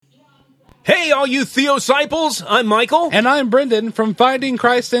Hey, all you Theosciples! I'm Michael. And I'm Brendan from Finding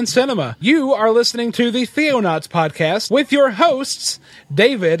Christ in Cinema. You are listening to the Theonauts podcast with your hosts,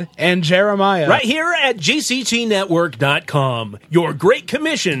 David and Jeremiah. Right here at GCTnetwork.com. Your Great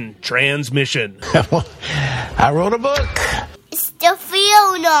Commission transmission. I wrote a book. It's the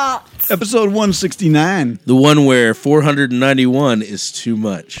Theonauts. Episode 169. The one where 491 is too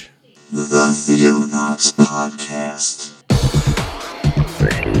much. The Theonauts podcast.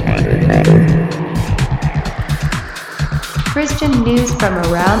 Christian news from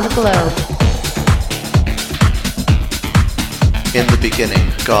around the globe. In the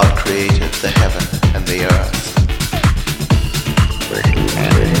beginning, God created the heaven and the earth.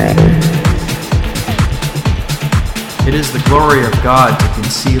 It is the glory of God to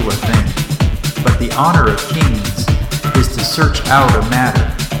conceal a thing, but the honor of kings is to search out a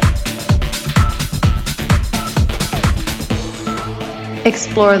matter.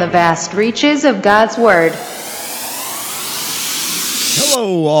 Explore the vast reaches of God's Word.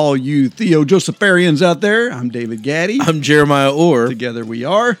 Hello, all you Theo Josepharians out there. I'm David Gaddy. I'm Jeremiah Orr. Together we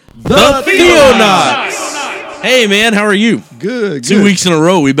are the Theonauts. Hey, man, how are you? Good. 2 weeks in a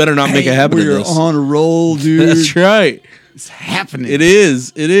row. We better not make a habit of We're this. on a roll, dude. That's right. It's happening. It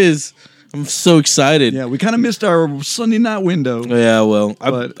is. I'm so excited. Yeah, we kind of missed our Sunday night window. Yeah, well,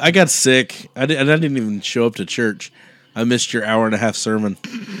 I got sick. I didn't even show up to church. I missed your hour and a half sermon.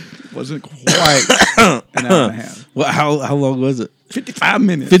 Wasn't quite an hour and a half. Well, how long was it? 55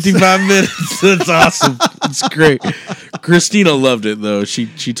 minutes. 55 minutes. That's awesome. It's great. Christina loved it, though.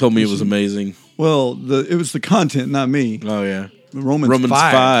 She told me it was amazing. Well, it was the content, not me. Oh, yeah. Romans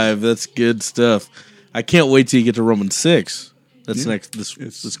 5. That's good stuff. I can't wait till you get to Romans 6. That's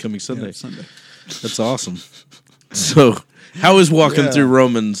this coming Sunday. Yeah, Sunday. That's awesome. So, how is walking through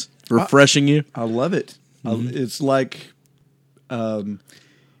Romans refreshing you? I love it. Mm-hmm. It's like, I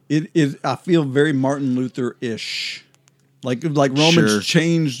feel very Martin Luther-ish. Like Romans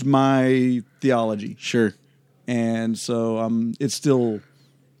changed my theology. Sure. And so it's still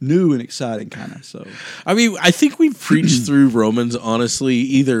new and exciting, kind of. So I mean, I think we've preached through Romans, honestly,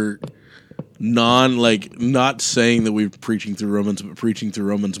 either not saying that we're preaching through Romans, but preaching through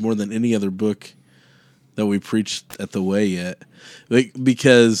Romans more than any other book that we preached at the Way yet. Like,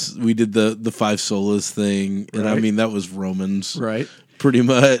 because we did the five solas thing, and I mean, that was Romans. Right. Pretty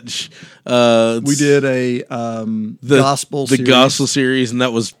much. We did the gospel series. The gospel series, and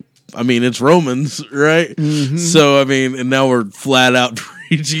that was, I mean, it's Romans, right? Mm-hmm. So, I mean, and now we're flat out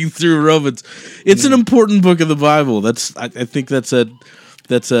preaching through Romans. It's an important book of the Bible. I think that's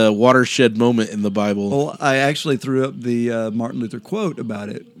a watershed moment in the Bible. Well, I actually threw up the Martin Luther quote about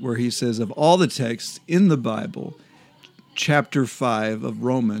it, where he says, of all the texts in the Bible, chapter 5 of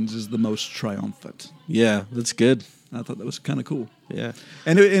Romans is the most triumphant. Yeah, that's good. I thought that was kind of cool. Yeah.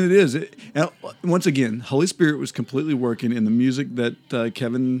 And it is. And once again, Holy Spirit was completely working in the music that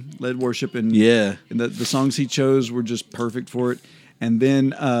Kevin led worship, and the songs he chose were just perfect for it. And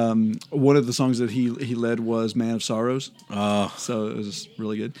then one of the songs that he led was Man of Sorrows. So it was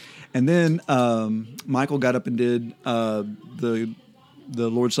really good. And then Michael got up and did the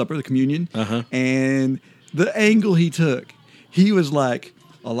Lord's Supper, the communion. And the angle he took, he was like,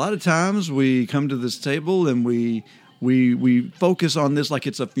 a lot of times we come to this table and we focus on this like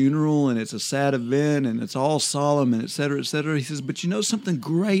it's a funeral and it's a sad event and it's all solemn and et cetera, et cetera. He says, but you know, something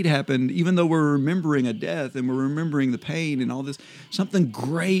great happened, even though we're remembering a death and we're remembering the pain and all this, something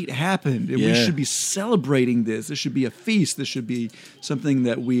great happened. And we should be celebrating this. This should be a feast. This should be something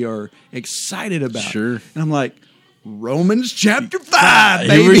that we are excited about. Sure. And I'm like, Romans chapter 5,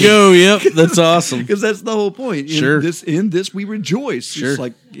 baby. Here we go. Yep, that's awesome. Because that's the whole point. In this we rejoice. Sure. It's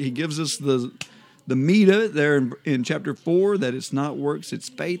like he gives us the meat of it there in chapter 4, that it's not works, it's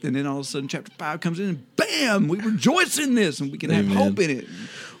faith. And then all of a sudden chapter 5 comes in and bam, we rejoice in this and we can have hope in it.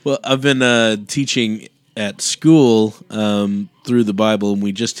 Well, I've been teaching at school through the Bible, and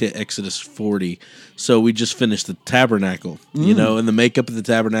we just hit Exodus 40. So we just finished the tabernacle, you know, and the makeup of the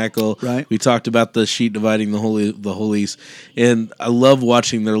tabernacle. Right. We talked about the sheet dividing the holies, and I love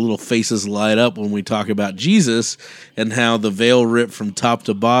watching their little faces light up when we talk about Jesus and how the veil ripped from top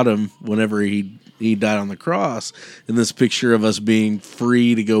to bottom whenever he died on the cross, and this picture of us being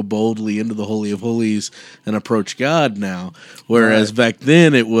free to go boldly into the Holy of Holies and approach God now. Whereas back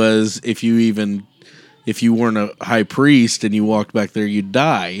then it was, if you weren't a high priest and you walked back there, you'd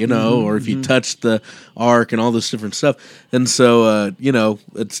die, you know, or if you touched the ark and all this different stuff. And so, you know,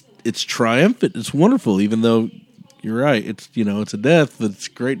 it's triumphant. It's wonderful, even though you're right. It's, you know, it's a death, but it's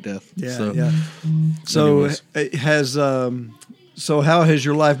a great death. Yeah. So So how has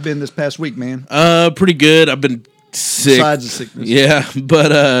your life been this past week, man? Pretty good. I've been sick. Besides the sickness. Yeah,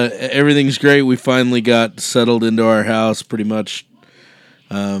 but everything's great. We finally got settled into our house pretty much.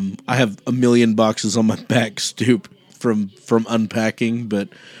 I have a million boxes on my back stoop from unpacking, but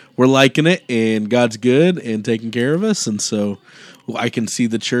we're liking it, and God's good and taking care of us, and so I can see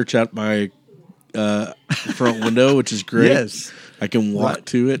the church out my front window, which is great. Yes. I can walk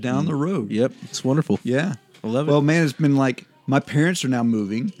to it. Down the road. Yep, it's wonderful. Yeah. I love it. Well, man, it's been like my parents are now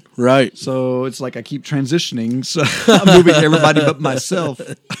moving. Right. So it's like I keep transitioning. So I'm moving everybody but myself.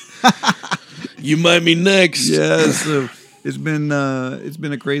 You might be next. Yeah. So it's been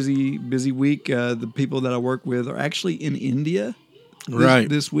a crazy busy week. The people that I work with are actually in India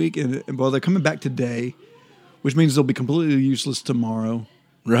this week. And well, they're coming back today, which means they'll be completely useless tomorrow.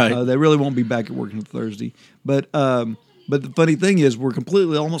 Right. They really won't be back at work until Thursday. But the funny thing is we're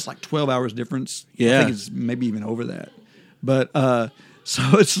completely almost like 12 hours difference. Yeah. I think it's maybe even over that. But so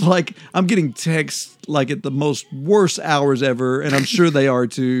it's like I'm getting texts like at the most worst hours ever, and I'm sure they are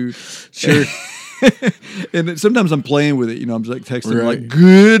too. Sure. And sometimes I'm playing with it. You know, I'm just like texting them like,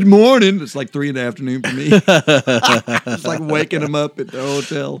 "Good morning." It's like 3 PM for me. It's like waking them up at the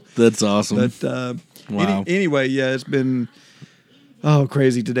hotel. That's awesome. But wow. Anyway, yeah, it's been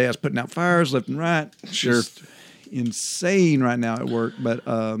crazy today. I was putting out fires left and right. Sure. Just insane right now at work, but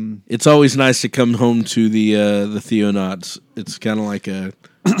it's always nice to come home to the Theonauts. It's kind of like a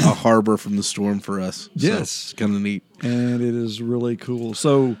harbor from the storm for us. Yes, so it's kind of neat, and it is really cool.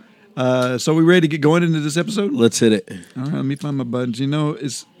 So we ready to get going into this episode? Let's hit it. All right, let me find my buttons. You know,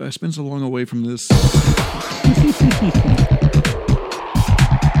 I spent so long away from this.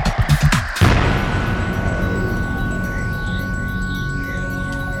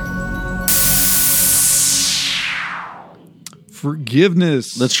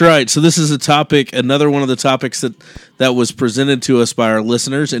 Forgiveness. That's right. So this is a topic, another one of the topics that was presented to us by our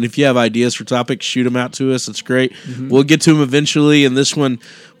listeners. And if you have ideas for topics, shoot them out to us. It's great. Mm-hmm. We'll get to them eventually. And this one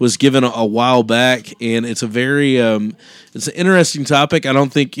was given a while back, and it's a very it's an interesting topic. I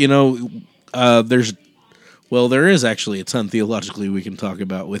don't think there is actually a ton theologically we can talk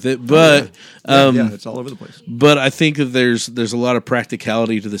about with it, but it's all over the place. But I think that there's a lot of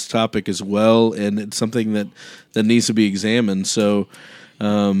practicality to this topic as well, and it's something that needs to be examined. So,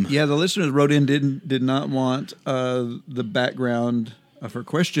 the listeners wrote in did not want the background of her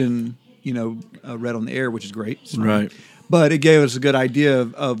question, read on the air, which is great, right? But it gave us a good idea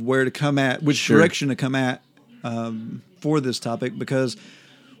of where to come at, which direction to come at for this topic, because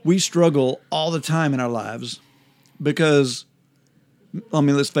we struggle all the time in our lives because,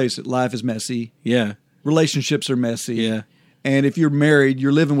 let's face it, life is messy. Yeah. Relationships are messy. Yeah. And if you're married,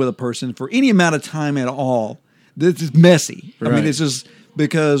 you're living with a person for any amount of time at all, this is messy. Right. It's just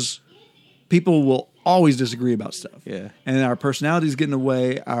because people will always disagree about stuff. Yeah. And our personalities get in the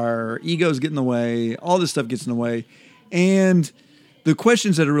way, our egos get in the way, all this stuff gets in the way. And the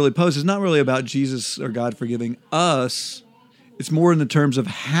questions that are really posed is not really about Jesus or God forgiving us. It's more in the terms of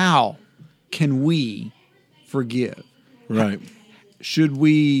how can we forgive? Right. Should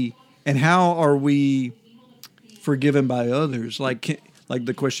we, and how are we forgiven by others? Like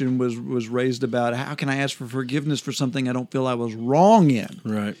the question was raised about how can I ask for forgiveness for something I don't feel I was wrong in?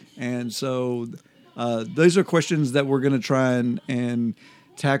 Right. And so those are questions that we're going to try and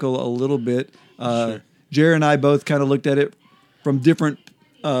tackle a little bit. Sure. Jared and I both kind of looked at it from different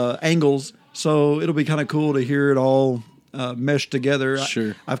angles, so it'll be kind of cool to hear it all meshed together.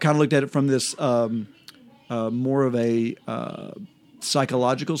 Sure. I've kind of looked at it from this more of a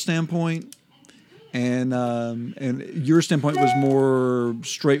psychological standpoint, and your standpoint was more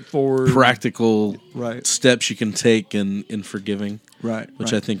straightforward, practical right steps you can take in forgiving, right,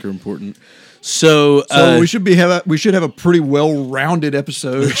 which I think are important. So we should have a pretty well-rounded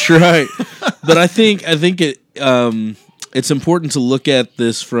episode. That's right. But I think it's important to look at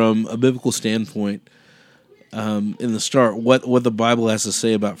this from a biblical standpoint. In the start, what the Bible has to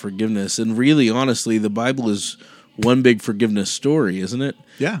say about forgiveness, and really, honestly, the Bible is one big forgiveness story, isn't it?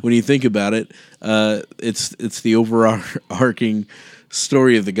 Yeah. When you think about it, it's the overarching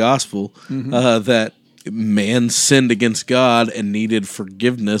story of the gospel that man sinned against God and needed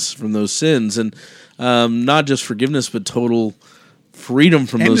forgiveness from those sins, and not just forgiveness, but total freedom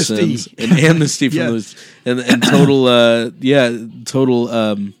from those sins and amnesty from those, and total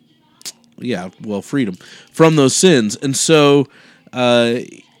freedom from those sins. And so,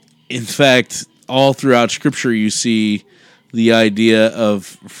 in fact, all throughout Scripture, you see the idea of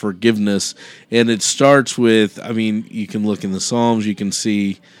forgiveness. And it starts with, you can look in the Psalms, you can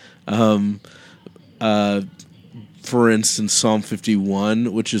see, for instance, Psalm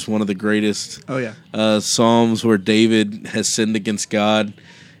 51, which is one of the greatest Psalms where David has sinned against God.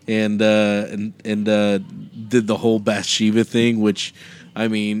 and did the whole Bathsheba thing, which, I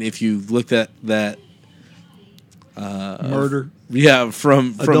mean, if you looked at that Murder. Yeah,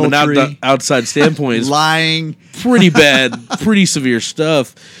 from an outside standpoint, is lying, pretty bad, pretty severe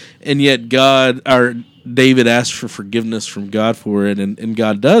stuff. And yet David asked for forgiveness from God for it, and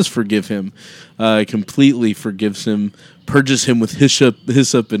God does forgive him, completely forgives him, purges him with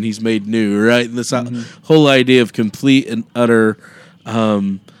hyssop, and he's made new, right? And this whole idea of complete and utter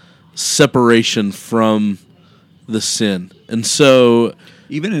separation from the sin. And so,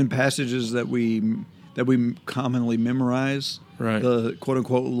 even in passages that we commonly memorize, right, the quote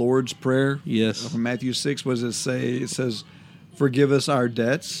unquote Lord's Prayer, yes, from Matthew 6, what does it say? It says, "Forgive us our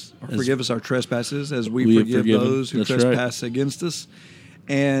debts, or forgive us our trespasses, as we forgive those who trespass against us."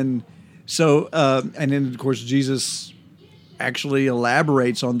 And so, and then of course Jesus actually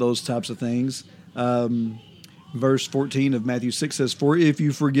elaborates on those types of things. Verse 14 of Matthew 6 says, "For if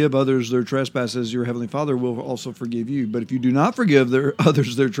you forgive others their trespasses, your heavenly Father will also forgive you. But if you do not forgive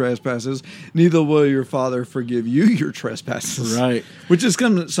others their trespasses, neither will your Father forgive you your trespasses." Right. Which is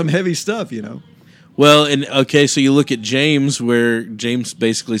some heavy stuff, you know. Well, and okay, so you look at James, where James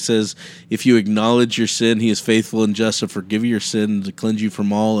basically says, if you acknowledge your sin, he is faithful and just to forgive your sin, to cleanse you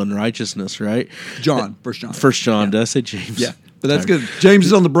from all unrighteousness, right? First John. Did I say James? Yeah. But that's good. James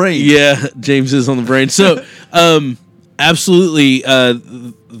is on the brain. Yeah, James is on the brain. So, absolutely,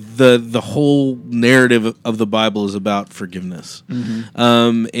 the whole narrative of the Bible is about forgiveness.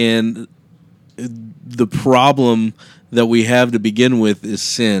 Mm-hmm. And the problem that we have to begin with is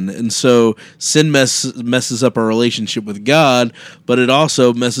sin. And so sin messes up our relationship with God, but it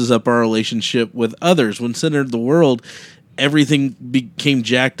also messes up our relationship with others. When sin entered the world, everything became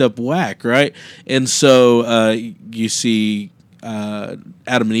jacked up whack, right? And so you see Adam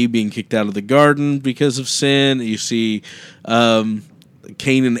and Eve being kicked out of the garden because of sin. You see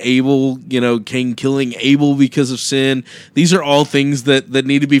Cain and Abel, Cain killing Abel because of sin. These are all things that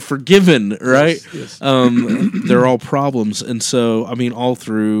need to be forgiven, right? Yes. They're all problems. And so, I mean, all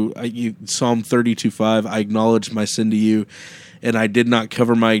through Psalm 32:5, I acknowledged my sin to you, and I did not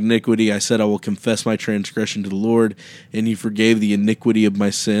cover my iniquity. I said, I will confess my transgression to the Lord, and you forgave the iniquity of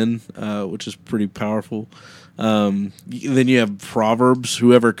my sin, which is pretty powerful. Then you have Proverbs,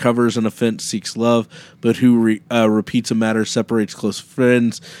 whoever covers an offense seeks love, but who repeats a matter separates close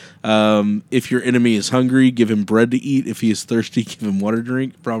friends. If your enemy is hungry, give him bread to eat. If he is thirsty, give him water to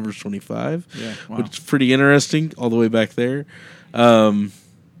drink. Proverbs 25, which is pretty interesting all the way back there.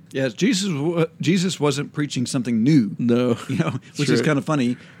 Yes, Jesus wasn't preaching something new. No, which is kind of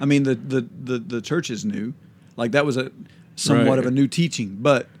funny. I mean, the church is new. Like that was somewhat of a new teaching,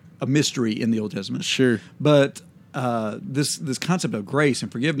 but a mystery in the Old Testament. Sure. But this concept of grace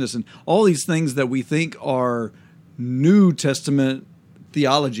and forgiveness and all these things that we think are New Testament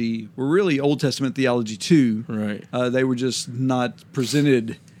theology were really Old Testament theology too. Right. They were just not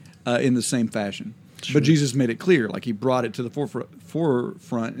presented in the same fashion. Sure. But Jesus made it clear. Like he brought it to the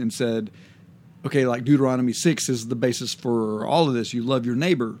forefront and said, okay, like Deuteronomy 6 is the basis for all of this. You love your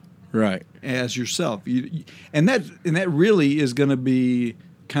neighbor right as yourself. And that really is going to be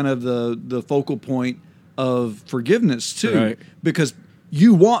kind of the focal point of forgiveness too, right. Because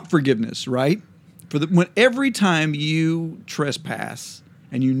you want forgiveness, right? Every time you trespass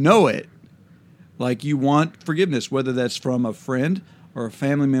and you know it, like you want forgiveness, whether that's from a friend or a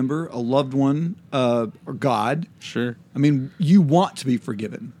family member, a loved one, or God. Sure. I mean, you want to be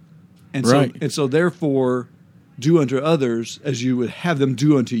forgiven, and right. so therefore, do unto others as you would have them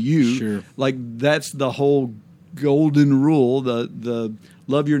do unto you. Sure. Like that's the whole golden rule. The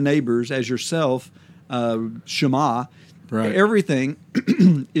love your neighbors as yourself, Shema. Right. Everything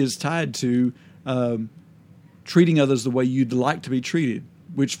is tied to treating others the way you'd like to be treated,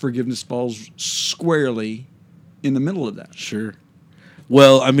 which forgiveness falls squarely in the middle of that. Sure.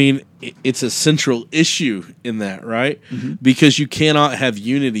 Well, I mean, it's a central issue in that, right? Mm-hmm. Because you cannot have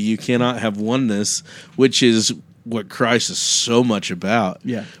unity, you cannot have oneness, which is what Christ is so much about.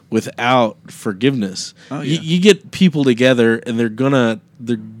 Yeah. Without forgiveness, oh, yeah. you get people together and they're gonna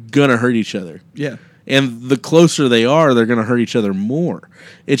hurt each other. Yeah. And the closer they are, they're going to hurt each other more.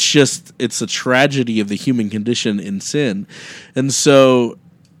 It's a tragedy of the human condition in sin. And so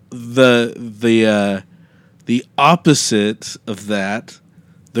the opposite of that,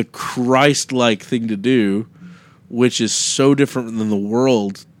 the Christ-like thing to do, which is so different than the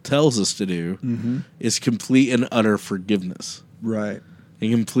world tells us to do, mm-hmm. is complete and utter forgiveness. Right.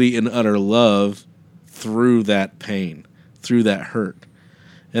 And complete and utter love through that pain, through that hurt.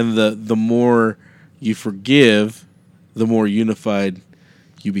 And the more you forgive, the more unified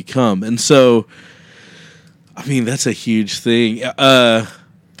you become. And so, I mean, that's a huge thing.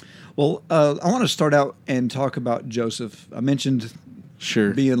 Well, I want to start out and talk about Joseph. I mentioned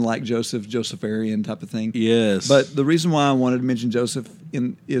being like Joseph, Josepharian type of thing. Yes. But the reason why I wanted to mention Joseph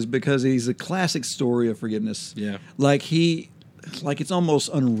is because he's a classic story of forgiveness. Yeah. Like it's almost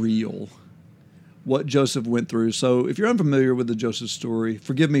unreal what Joseph went through. So if you're unfamiliar with the Joseph story,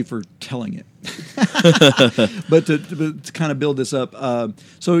 forgive me for telling it. But to kind of build this up,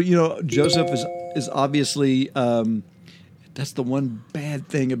 Joseph is obviously that's the one bad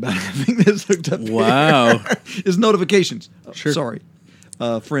thing about having this hooked up. Wow. Here, is notifications. Sure. Sorry,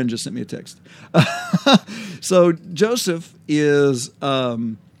 a friend just sent me a text. So Joseph is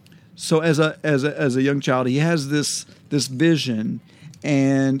as a young child, he has this vision,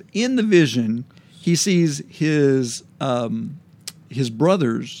 and in the vision, he sees his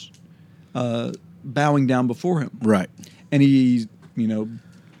brothers bowing down before him. Right. And he,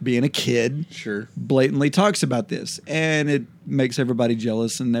 being a kid, blatantly talks about this, and it makes everybody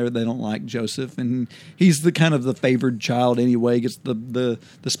jealous, and they don't like Joseph, and he's the kind of the favored child anyway. He gets the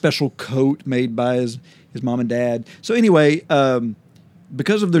special coat made by his mom and dad. So anyway,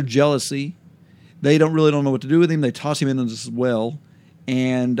 because of their jealousy, they don't know what to do with him. They toss him into this well,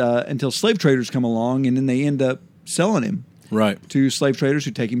 and until slave traders come along, and then they end up selling him to slave traders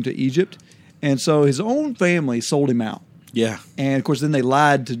who take him to Egypt, and so his own family sold him out. Yeah. And, of course, then they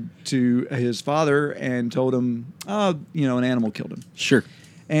lied to his father and told him, an animal killed him. Sure.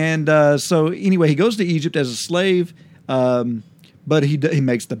 And so, anyway, he goes to Egypt as a slave, but he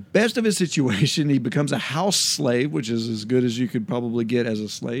makes the best of his situation. He becomes a house slave, which is as good as you could probably get as a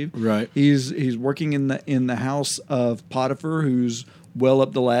slave. Right. He's working in the house of Potiphar, who's well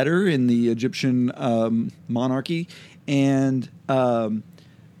up the ladder in the Egyptian monarchy. And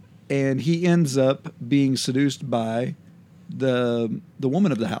he ends up being seduced by the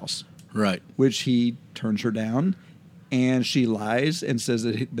woman of the house, right? Which he turns her down, and she lies and says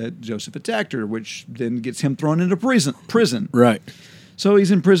that Joseph attacked her, which then gets him thrown into prison. Right. So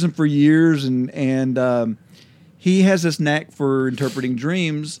he's in prison for years, and he has this knack for interpreting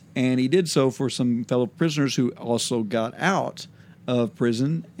dreams, and he did so for some fellow prisoners who also got out of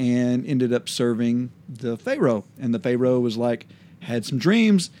prison and ended up serving the Pharaoh. And the Pharaoh had some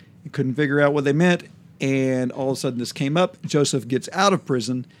dreams, he couldn't figure out what they meant. And all of a sudden this came up. Joseph gets out of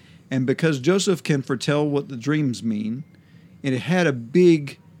prison. And because Joseph can foretell what the dreams mean, and it had a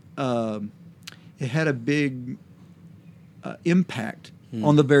big impact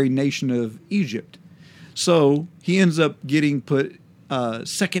on the very nation of Egypt. So he ends up getting put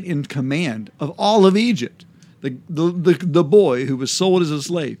second in command of all of Egypt. The boy who was sold as a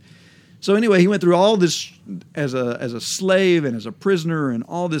slave. So anyway, he went through all this as a slave and as a prisoner and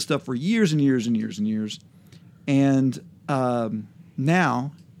all this stuff for years and years and years and years. And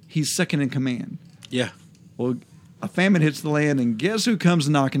now he's second in command. Yeah. Well, a famine hits the land, and guess who comes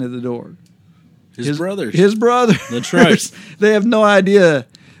knocking at the door? His brothers. His brothers. That's right. They have no idea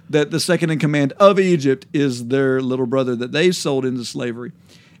that the second in command of Egypt is their little brother that they sold into slavery.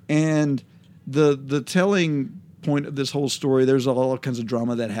 And the telling point of this whole story, there's all kinds of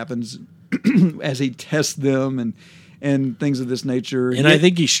drama that happens as he tests them and things of this nature. And I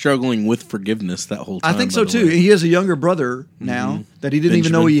think he's struggling with forgiveness that whole time. I think so too. He has a younger brother now that he didn't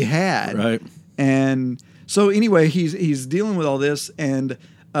even know he had. Right. And so anyway, he's dealing with all this, and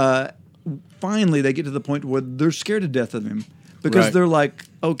finally they get to the point where they're scared to death of him because they're like,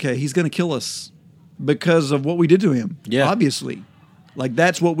 okay, he's going to kill us because of what we did to him. Yeah. Obviously. Like,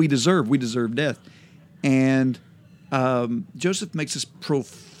 that's what we deserve. We deserve death. And Joseph makes this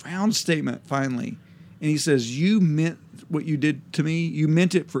profound statement finally, and he says, you meant what you did to me, you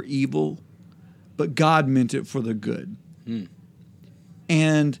meant it for evil, but God meant it for the good.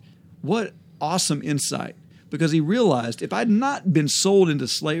 And what awesome insight, because he realized if I'd not been sold into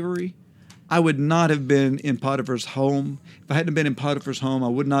slavery, I would not have been in Potiphar's home. If I hadn't been in Potiphar's home, I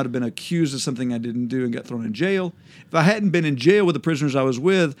would not have been accused of something I didn't do and got thrown in jail. If I hadn't been in jail with the prisoners I was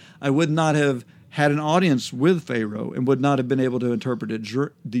with, I would not have had an audience with Pharaoh and would not have been able to interpret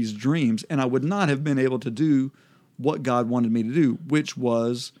these dreams, and I would not have been able to do what God wanted me to do, which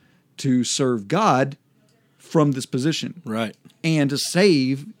was to serve God from this position. Right. And to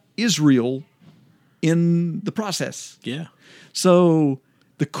save Israel in the process. Yeah. So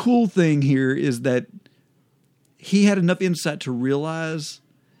the cool thing here is that he had enough insight to realize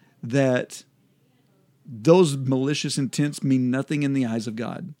that those malicious intents mean nothing in the eyes of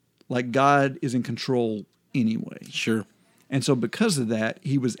God. Like, God is in control anyway. Sure. And so because of that,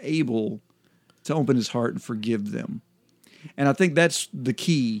 he was able to open his heart and forgive them. And I think that's the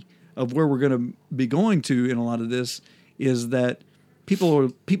key of where we're going to be going to in a lot of this, is that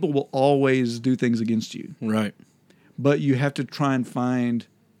people will always do things against you. Right. But you have to try and find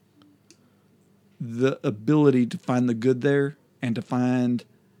the ability to find the good there and to find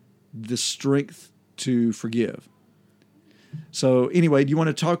the strength to forgive. So anyway, do you want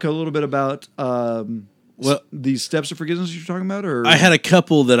to talk a little bit about these steps of forgiveness you're talking about? Or I had a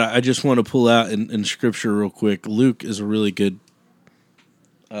couple that I just want to pull out in Scripture real quick. Luke is a really good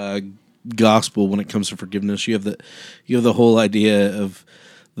gospel when it comes to forgiveness. You have the whole idea of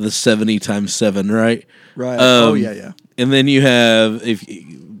the 70 times 7, right? Right. Yeah. And then you have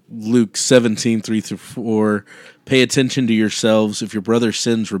Luke 17:3-4. Pay attention to yourselves. If your brother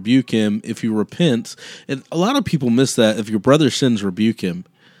sins, rebuke him. If you repent, and a lot of people miss that. If your brother sins, rebuke him.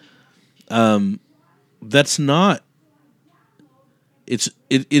 That's not. It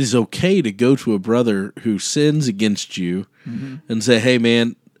is okay to go to a brother who sins against you and say, "Hey,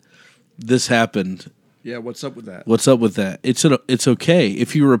 man, this happened. Yeah, what's up with that? What's up with that?" It's okay.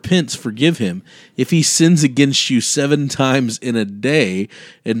 If he repents, forgive him. If he sins against you 7 times in a day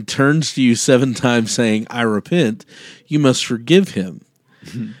and turns to you 7 times saying, "I repent," you must forgive him.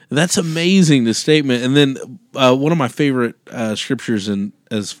 That's amazing, the statement. And then one of my favorite scriptures in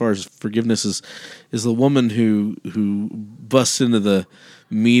as far as forgiveness is the woman who busts into the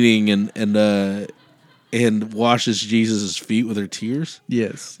meeting and washes Jesus' feet with her tears.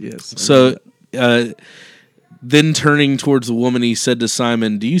 Yes. So then turning towards the woman, he said to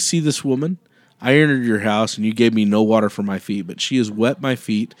Simon, "Do you see this woman? I entered your house, and you gave me no water for my feet, but she has wet my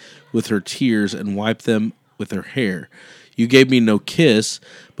feet with her tears and wiped them with her hair. You gave me no kiss,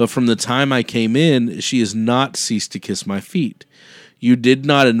 but from the time I came in, she has not ceased to kiss my feet. You did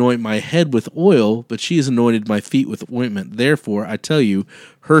not anoint my head with oil, but she has anointed my feet with ointment. Therefore, I tell you,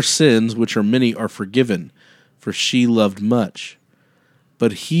 her sins, which are many, are forgiven, for she loved much.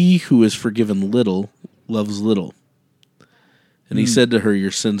 But he who is forgiven little loves little." And he said to her,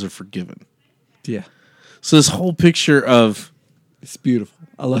 "Your sins are forgiven." Yeah. So this whole picture of... It's beautiful.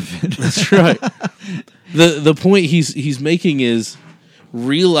 I love it. That's right. The point he's making is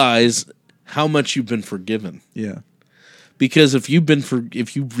realize how much you've been forgiven. Yeah. Because if you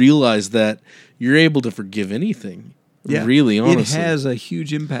realize that, you're able to forgive anything. Yeah. Really, honestly. It has a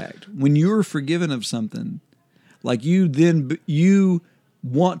huge impact. When you're forgiven of something, like you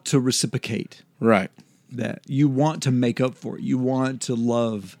want to reciprocate. Right. That you want to make up for it. You want to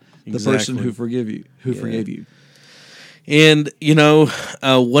love the person who forgave you. And,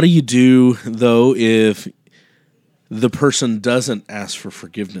 what do you do, though, if the person doesn't ask for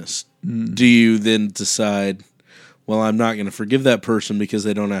forgiveness? Do you then decide, well, I'm not going to forgive that person because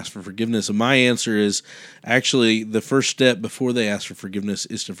they don't ask for forgiveness? And my answer is, actually, the first step before they ask for forgiveness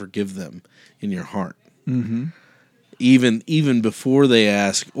is to forgive them in your heart. Mm-hmm. Even before they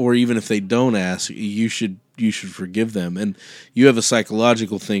ask, or even if they don't ask, you should forgive them. And you have a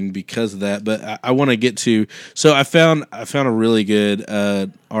psychological thing because of that. But I want to get to. So I found a really good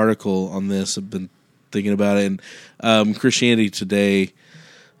article on this. I've been thinking about it. And Christianity Today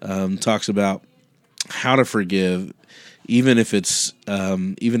talks about how to forgive, even if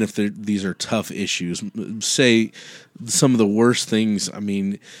these are tough issues. Say some of the worst things. I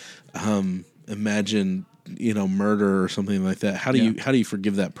mean, imagine murder or something like that. How do you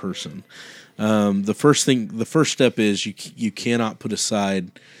forgive that person? The first step is you cannot put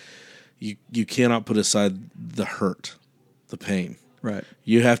aside you cannot put aside the hurt, the pain. Right.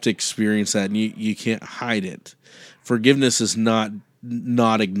 You have to experience that, and you can't hide it. Forgiveness is not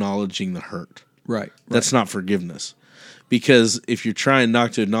acknowledging the hurt. Right. That's not forgiveness. Because if you're trying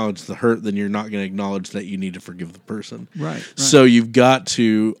not to acknowledge the hurt, then you're not going to acknowledge that you need to forgive the person. Right. So you've got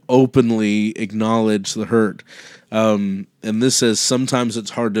to openly acknowledge the hurt. And this says sometimes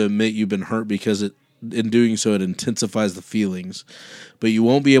it's hard to admit you've been hurt because in doing so it intensifies the feelings. But you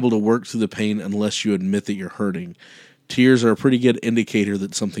won't be able to work through the pain unless you admit that you're hurting. Tears are a pretty good indicator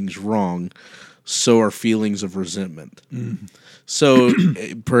that something's wrong. So are feelings of resentment. Mm. So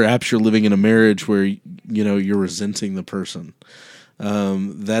perhaps you're living in a marriage where you're resenting the person.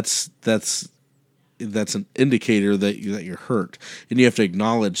 That's an indicator that you're hurt, and you have to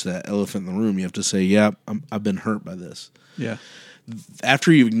acknowledge that elephant in the room. You have to say, "Yeah, I've been hurt by this." Yeah.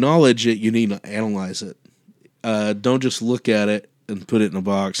 After you acknowledge it, you need to analyze it. Don't just look at it and put it in a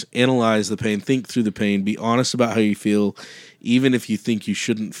box. Analyze the pain. Think through the pain. Be honest about how you feel, even if you think you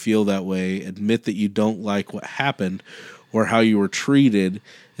shouldn't feel that way. Admit that you don't like what happened or how you were treated,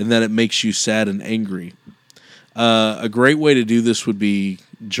 and that it makes you sad and angry. A great way to do this would be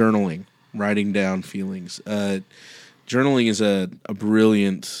journaling, writing down feelings. Journaling is a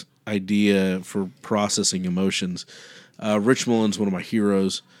brilliant idea for processing emotions. Rich Mullins, one of my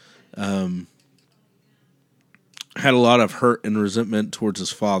heroes, had a lot of hurt and resentment towards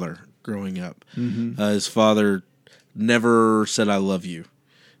his father growing up. Mm-hmm. His father never said, "I love you."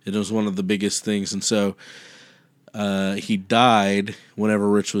 It was one of the biggest things. And so he died whenever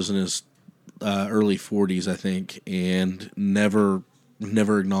Rich was in his early 40s, I think, and never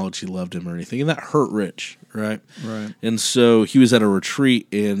acknowledged he loved him or anything. And that hurt Rich, right? Right. And so he was at a retreat,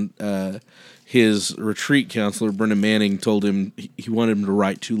 and his retreat counselor, Brendan Manning, told him he wanted him to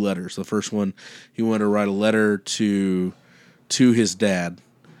write 2 letters. The first one, he wanted to write a letter to his dad.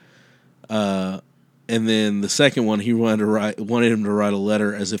 And then the second one, he wanted him to write a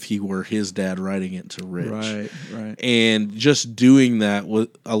letter as if he were his dad writing it to Rich. Right. And just doing that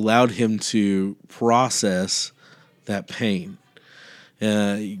allowed him to process that pain.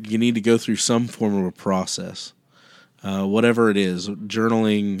 You need to go through some form of a process, whatever it is,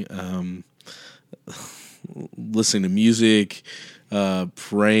 journaling, listening to music,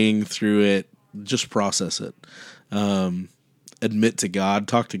 praying through it, just process it. Admit to God,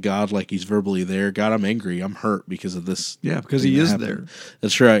 talk to God like he's verbally there. God, I'm angry. I'm hurt because of this. Yeah, because he is there.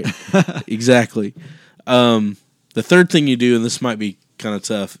 That's right. Exactly. The third thing you do, and this might be kind of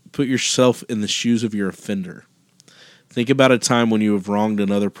tough, put yourself in the shoes of your offender. Think about a time when you have wronged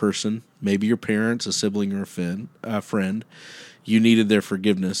another person, maybe your parents, a sibling, or a friend. You needed their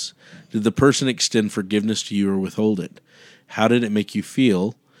forgiveness. Did the person extend forgiveness to you or withhold it? How did it make you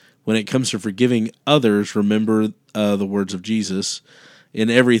feel? When it comes to forgiving others, remember the words of Jesus. In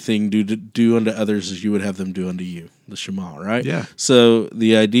everything, do unto others as you would have them do unto you. The Shema, right? Yeah. So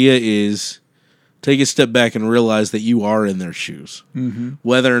the idea is take a step back and realize that you are in their shoes. Mm-hmm.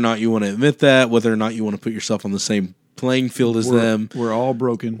 Whether or not you want to admit that, whether or not you want to put yourself on the same playing field as them. We're all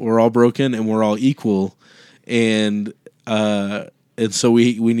broken. We're all broken, and we're all equal. And so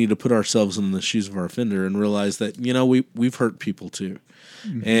we need to put ourselves in the shoes of our offender and realize that, we've hurt people too.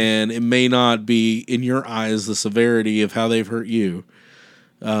 Mm-hmm. And it may not be in your eyes the severity of how they've hurt you,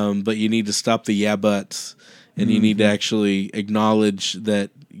 but you need to stop the yeah buts, and you need to actually acknowledge that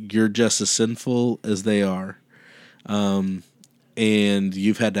you're just as sinful as they are, and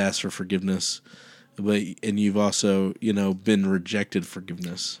you've had to ask for forgiveness, and you've also been rejected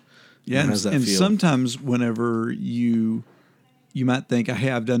forgiveness. Yeah, how does that and feel? Sometimes whenever you might think,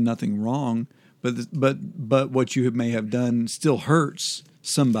 "Hey, I've done nothing wrong," but what you may have done still hurts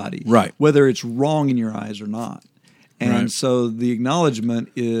somebody, right? Whether it's wrong in your eyes or not. And right. So the acknowledgement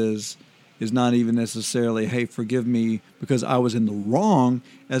is not even necessarily, "Hey, forgive me because I was in the wrong,"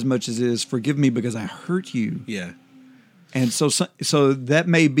 as much as it is, "Forgive me because I hurt you." Yeah. And so that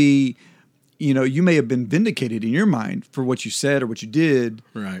may be, you may have been vindicated in your mind for what you said or what you did.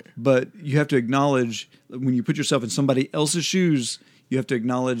 Right. But you have to acknowledge, when you put yourself in somebody else's shoes, you have to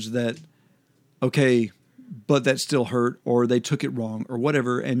acknowledge that, okay, but that still hurt, or they took it wrong, or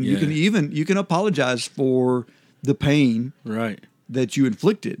whatever. And you can apologize for the pain right. that you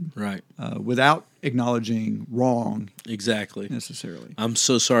inflicted, right, without acknowledging wrong. Exactly. Necessarily. I'm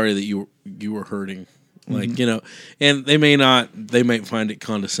so sorry that you were hurting, and they might find it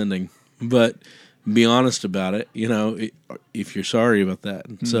condescending, but be honest about it. If you're sorry about that.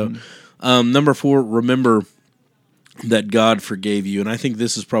 Mm-hmm. So, number 4, remember that God forgave you, and I think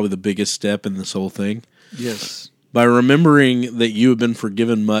this is probably the biggest step in this whole thing. Yes. By remembering that you have been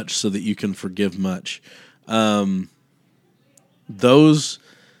forgiven much so that you can forgive much. Those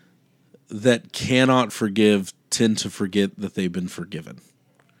that cannot forgive tend to forget that they've been forgiven.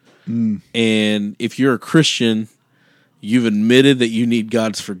 Mm. And if you're a Christian, you've admitted that you need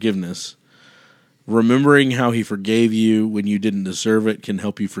God's forgiveness. Remembering how he forgave you when you didn't deserve it can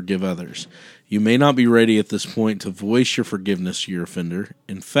help you forgive others. You may not be ready at this point to voice your forgiveness to your offender.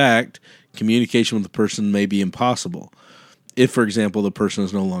 In fact, communication with the person may be impossible. If, for example, the person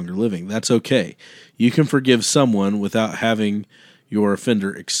is no longer living, that's okay. You can forgive someone without having your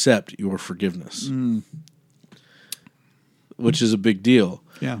offender accept your forgiveness, which is a big deal.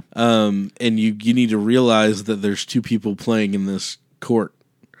 Yeah. And you need to realize that there's 2 people playing in this court.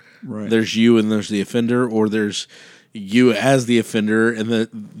 Right. There's you and there's the offender, or there's you as the offender, and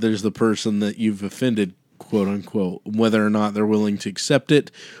there's the person that you've offended, quote unquote. Whether or not they're willing to accept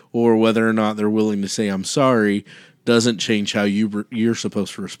it, or whether or not they're willing to say "I'm sorry," doesn't change how you're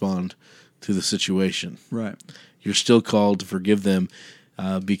supposed to respond to the situation. Right. You're still called to forgive them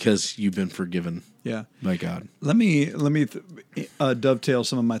because you've been forgiven. Yeah. By God. Let me dovetail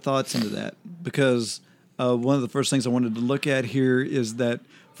some of my thoughts into that, because one of the first things I wanted to look at here is that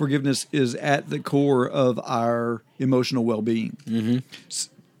forgiveness is at the core of our emotional well-being.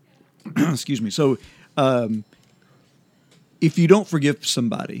 Mm-hmm. Excuse me. So if you don't forgive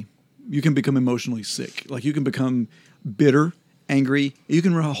somebody, you can become emotionally sick. Like, you can become bitter, angry. You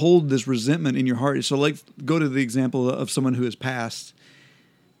can hold this resentment in your heart. So, like, go to the example of someone who has passed.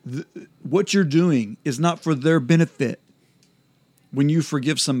 What you're doing is not for their benefit. when you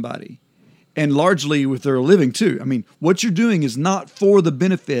forgive somebody, and largely with their living too. I mean, what you're doing is not for the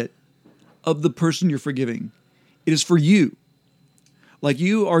benefit of the person you're forgiving. It is for you. Like,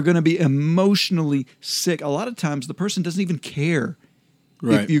 you are going to be emotionally sick. A lot of times the person doesn't even care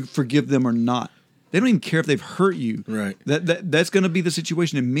if you forgive them or not. They don't even care if they've hurt you. Right. That's going to be the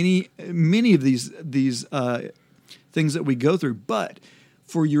situation in many of these things that we go through. But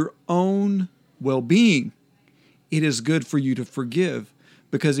for your own well-being, it is good for you to forgive,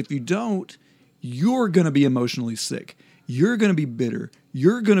 because if you don't, you're going to be emotionally sick. You're going to be bitter.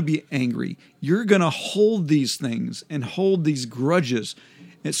 You're going to be angry. You're going to hold these things and hold these grudges,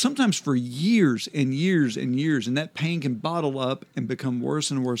 and sometimes for years and years and years, and that pain can bottle up and become worse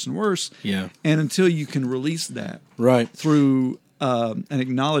and worse and worse. Yeah. And until you can release that through an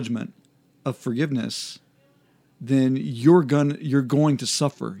acknowledgement of forgiveness, then you're going to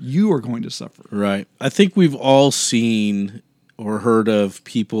suffer. You are going to suffer. Right. I think we've all seen or heard of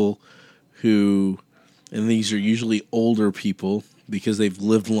people who, and these are usually older people because they've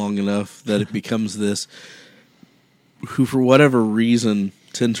lived long enough that it becomes this, who for whatever reason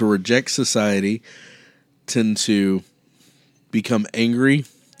tend to reject society, tend to become angry,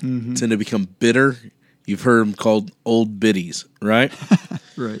 tend to become bitter. You've heard them called old biddies, right?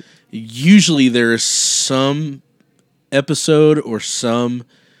 Right. Usually there is some episode or some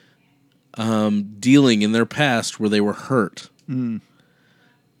dealing in their past where they were hurt. And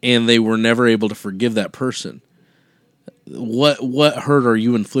they were never able to forgive that person. What hurt are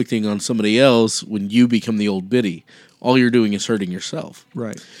you inflicting on somebody else when you become the old biddy? All you're doing is hurting yourself.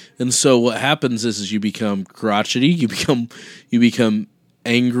 Right. And so what happens is you become crotchety, you become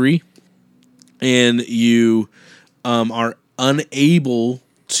angry, and you are unable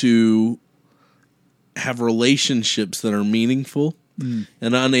to have relationships that are meaningful and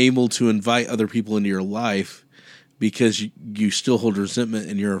unable to invite other people into your life because you still hold resentment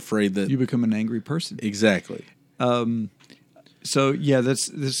and you're afraid that you become an angry person. Exactly. So yeah, this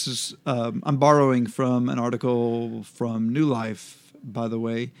is I'm borrowing from an article from New Life, by the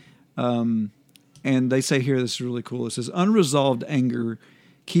way, and they say here, this is really cool. It says, unresolved anger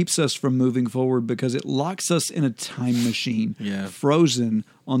keeps us from moving forward because it locks us in a time machine, frozen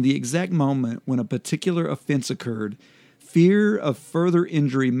on the exact moment when a particular offense occurred. Fear of further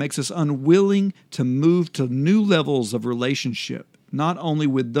injury makes us unwilling to move to new levels of relationship, not only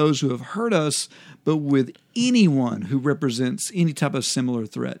with those who have hurt us, but with anyone who represents any type of similar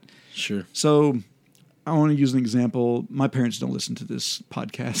threat. Sure. So I want to use an example. My parents don't listen to this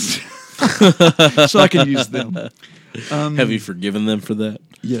podcast, so I can use them. Have you forgiven them for that?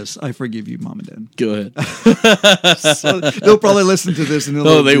 Yes, I forgive you, Mom and Dad. Go ahead. So they'll probably listen to this, and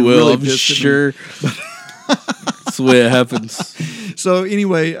they will. Really I'm sure. That's the way it happens. So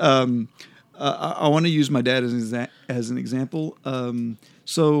anyway, I want to use my dad as an example.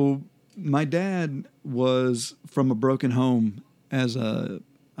 So my dad was from a broken home as a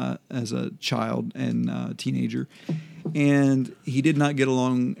child and teenager, and he did not get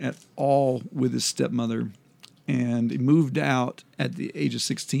along at all with his stepmother, and he moved out at the age of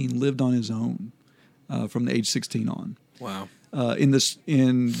 16, lived on his own from the age 16 on. Wow.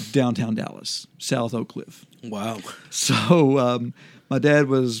 In downtown Dallas, South Oak Cliff. Wow. So my dad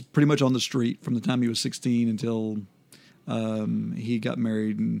was pretty much on the street from the time he was 16 until he got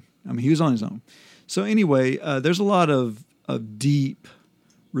married, and he was on his own. So anyway, there's a lot of deep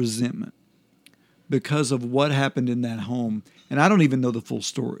resentment because of what happened in that home, and I don't even know the full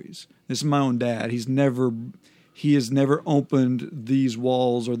stories. This is my own dad. He has never opened these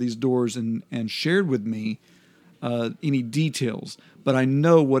walls or these doors and shared with me any details, but I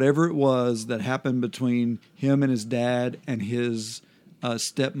know whatever it was that happened between him and his dad and his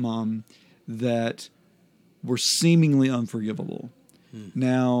stepmom that were seemingly unforgivable.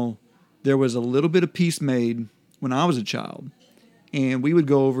 Now, there was a little bit of peace made when I was a child, and we would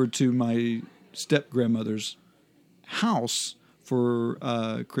go over to my step-grandmother's house for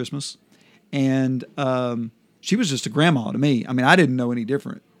Christmas, and she was just a grandma to me. I didn't know any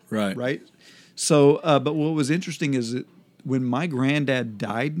different. Right? So, but what was interesting is that when my granddad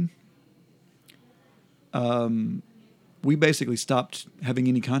died, we basically stopped having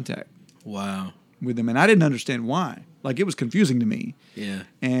any contact. Wow. With him, and I didn't understand why. Like, it was confusing to me. Yeah.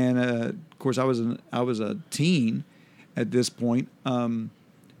 And of course, I was a teen at this point, and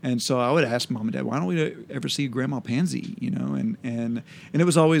so I would ask Mom and Dad, "Why don't we ever see Grandma Pansy?" And it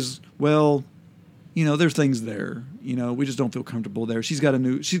was always, well, there's things there. We just don't feel comfortable there. She's got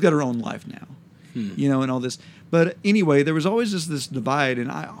her own life now. And all this. But anyway, there was always just this divide, and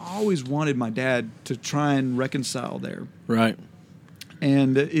I always wanted my dad to try and reconcile there. Right.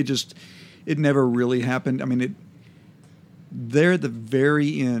 And it never really happened. there at the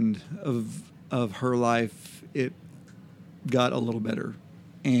very end of her life, it got a little better,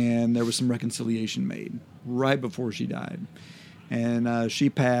 and there was some reconciliation made right before she died, and she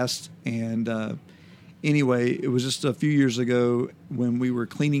passed. And anyway, it was just a few years ago when we were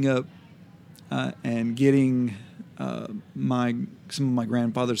cleaning up and getting some of my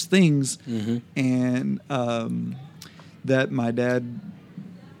grandfather's things, and that my dad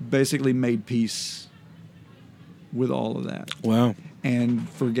basically made peace with all of that. Wow. And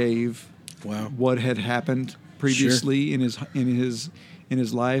forgave what had happened previously in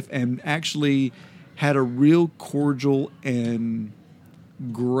his life, and actually had a real cordial and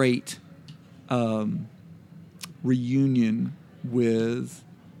great reunion with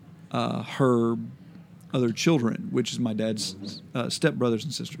her other children, which is my dad's stepbrothers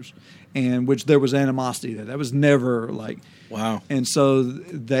and sisters, and which there was animosity that was never like. Wow. And so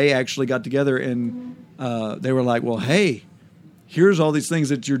they actually got together, and they were like, well, hey, here's all these things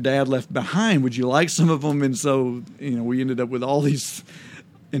that your dad left behind. Would you like some of them? And so, we ended up with all these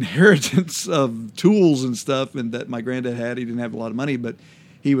inheritance of tools and stuff, and that my granddad had. He didn't have a lot of money, but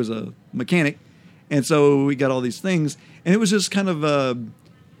he was a mechanic. And so we got all these things, and it was just kind of,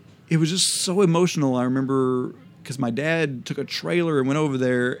 it was just so emotional. I remember because my dad took a trailer and went over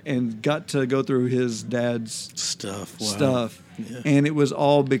there and got to go through his dad's stuff. Yeah. And it was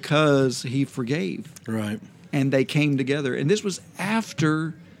all because he forgave. Right. And they came together. And this was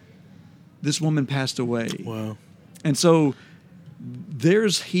after this woman passed away. Wow. And so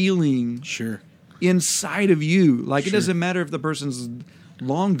there's healing inside of you. Like, it doesn't matter if the person's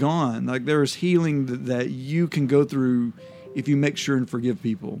long gone. Like, there's healing that you can go through if you make sure and forgive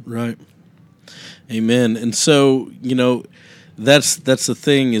people. Right. Amen. And so, that's the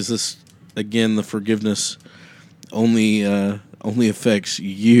thing, is this, again, the forgiveness only affects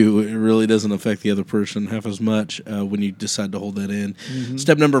you. It really doesn't affect the other person half as much when you decide to hold that in. Mm-hmm.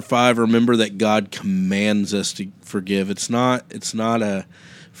 Step number 5, remember that God commands us to forgive. It's not a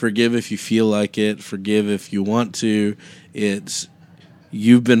forgive if you feel like it, forgive if you want to. It's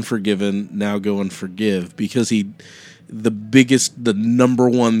you've been forgiven, now go and forgive, because the number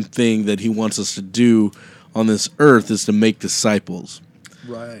one thing that he wants us to do on this earth is to make disciples.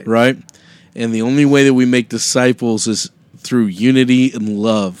 Right. Right? And the only way that we make disciples is through unity and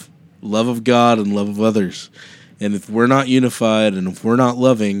love of God and love of others. And if we're not unified and if we're not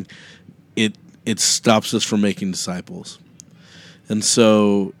loving, it stops us from making disciples. And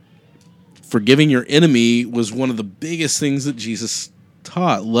so forgiving your enemy was one of the biggest things that Jesus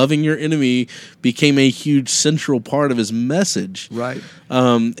taught. Loving your enemy became a huge central part of his message. Right.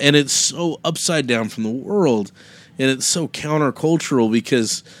 And it's so upside down from the world, and it's so countercultural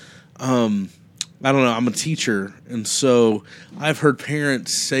because, I don't know, I'm a teacher, and so I've heard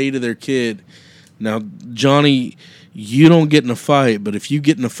parents say to their kid, now, Johnny, you don't get in a fight, but if you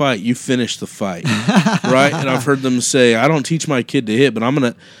get in a fight, you finish the fight. Right? And I've heard them say, I don't teach my kid to hit, but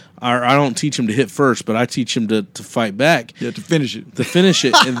I don't teach him to hit first, but I teach him to fight back. Yeah, to finish it. To finish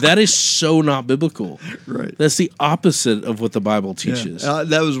it. And that is so not biblical. Right. That's the opposite of what the Bible teaches. Yeah.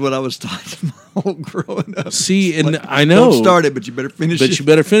 That was what I was taught growing up. See, and like, I know. Don't start it, but you better finish it. But you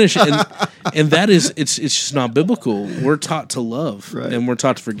better finish it. And that is, it's just not biblical. We're taught to love, and we're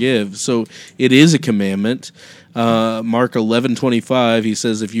taught to forgive. So it is a commandment. Mark 11:25, he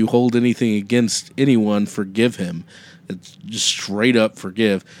says, if you hold anything against anyone, forgive him. It's just straight up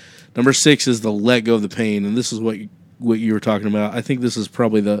forgive. Number 6 is the let go of the pain, and this is what you were talking about. I think this is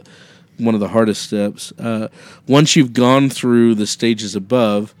probably one of the hardest steps. Once you've gone through the stages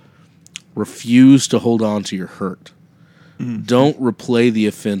above, refuse to hold on to your hurt. Mm. Don't replay the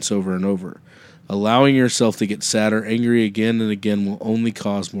offense over and over. Allowing yourself to get sad or angry again and again will only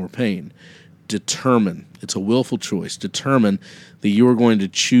cause more pain. Determine, it's a willful choice, determine that you are going to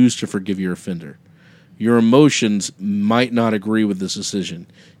choose to forgive your offender. Your emotions might not agree with this decision.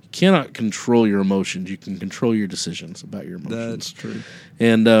 You cannot control your emotions. You can control your decisions about your emotions. That's true.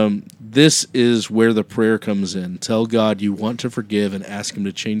 And this is where the prayer comes in. Tell God you want to forgive and ask him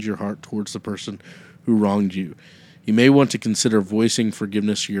to change your heart towards the person who wronged you. You may want to consider voicing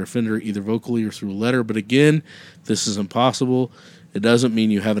forgiveness to your offender either vocally or through a letter, but again, this is impossible. It doesn't mean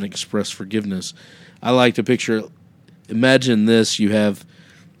you haven't expressed forgiveness. I like to picture, imagine this, you have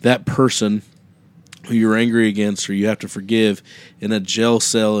that person who you're angry against or you have to forgive in a jail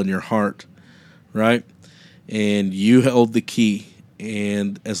cell in your heart, right? And you held the key,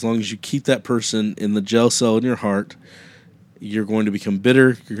 and as long as you keep that person in the jail cell in your heart, you're going to become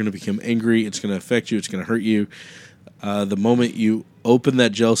bitter, you're going to become angry, it's going to affect you, it's going to hurt you. The moment you open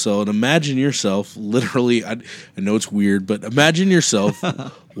that jail cell, and imagine yourself, literally, I know it's weird, but imagine yourself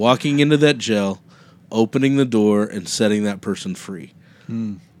walking into that jail, opening the door and setting that person free.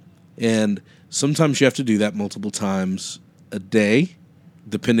 And sometimes you have to do that multiple times a day,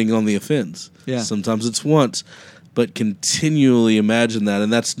 depending on the offense. Yeah. Sometimes it's once, but continually imagine that.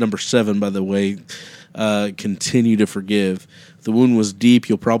 And that's number 7, by the way. Continue to forgive. If the wound was deep,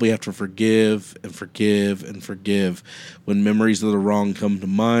 you'll probably have to forgive and forgive and forgive. When memories of the wrong come to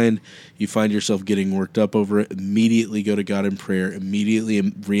mind, you find yourself getting worked up over it. Immediately go to God in prayer. Immediately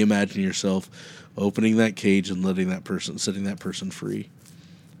reimagine yourself opening that cage and setting that person free.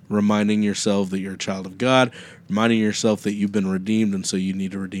 Reminding yourself that you're a child of God. Reminding yourself that you've been redeemed, and so you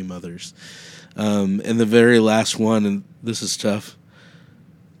need to redeem others. And the very last one, and this is tough.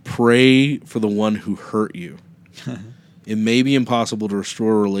 Pray for the one who hurt you. It may be impossible to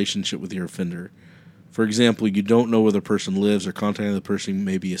restore a relationship with your offender. For example, you don't know where the person lives, or contacting the person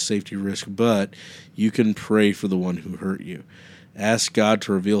may be a safety risk, but you can pray for the one who hurt you. Ask God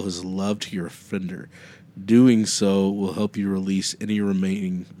to reveal his love to your offender. Doing so will help you release any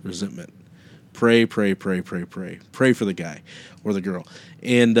remaining resentment. Pray, pray, pray, pray, pray. Pray for the guy or the girl.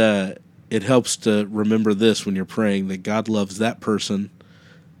 And it helps to remember this when you're praying, that God loves that person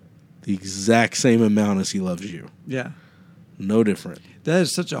the exact same amount as he loves you. Yeah. No different. That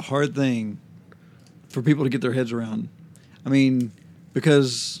is such a hard thing for people to get their heads around. I mean,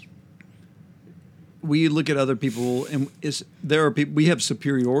 because we look at other people, and there are people, we have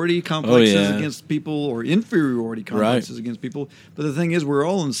superiority complexes against people, or inferiority complexes against people. But the thing is, we're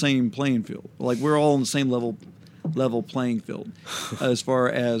all in the same playing field. Like, we're all in the same level playing field as far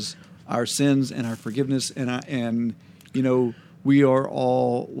as our sins and our forgiveness, and you know, we are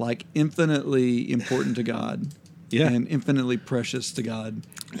all like infinitely important to God. Yeah. And infinitely precious to God.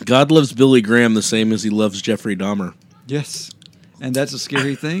 God loves Billy Graham the same as he loves Jeffrey Dahmer. Yes. And that's a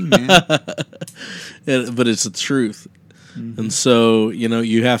scary thing, man. But it's the truth. Mm-hmm. And so, you know,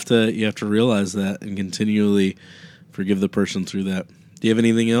 you have to realize that and continually forgive the person through that. Do you have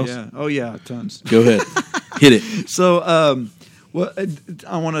anything else? Yeah. Oh, yeah, tons. Go ahead. Hit it. So, well,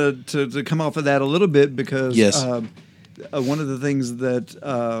 I wanted to come off of that a little bit because one of the things that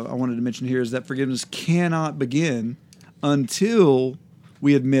I wanted to mention here is that forgiveness cannot begin until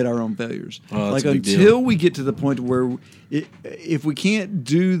we admit our own failures. Like, until we get to the point where if we can't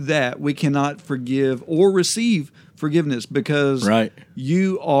do that, we cannot forgive or receive forgiveness, because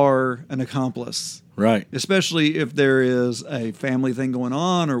you are an accomplice. Right. Especially if there is a family thing going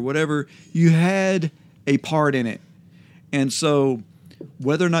on or whatever, you had a part in it. And so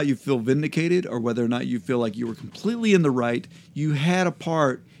whether or not you feel vindicated or whether or not you feel like you were completely in the right, you had a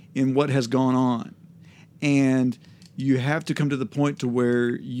part in what has gone on. And you have to come to the point to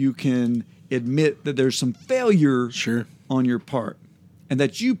where you can admit that there's some failure on your part, and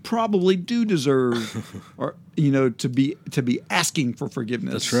that you probably do deserve or to be asking for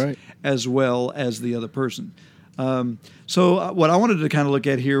forgiveness. That's right. As well as the other person. So what I wanted to kind of look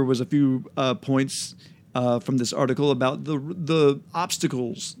at here was a few points from this article about the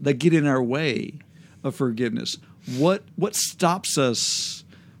obstacles that get in our way of forgiveness. What stops us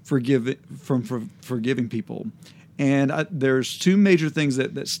from forgiving people? And there's two major things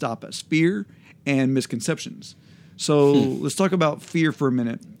that stop us: fear and misconceptions. So let's talk about fear for a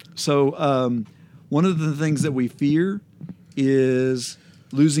minute. So one of the things that we fear is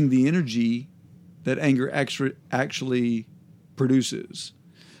losing the energy that anger actually produces.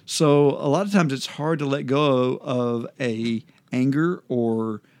 So a lot of times it's hard to let go of a anger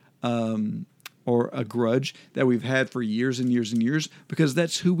or a grudge that we've had for years and years and years, because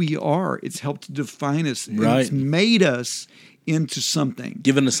that's who we are. It's helped to define us. Right. It's made us into something.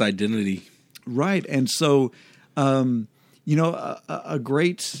 Given us identity. Right. And so, a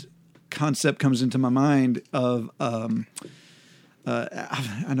great concept comes into my mind of I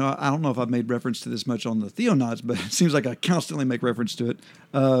don't know if I've made reference to this much on the Theonauts, but it seems like I constantly make reference to it.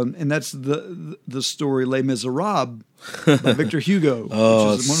 And that's the story Les Miserables by Victor Hugo.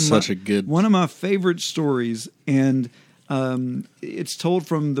 Oh, which is one of my favorite stories. And it's told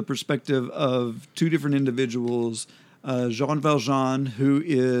from the perspective of two different individuals. Jean Valjean, who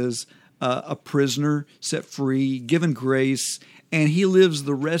is a prisoner set free, given grace, and he lives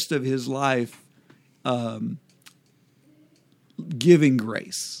the rest of his life giving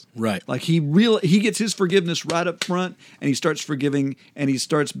grace. Right. Like he gets his forgiveness right up front, and he starts forgiving, and he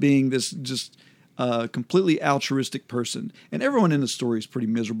starts being this just completely altruistic person. And everyone in the story is pretty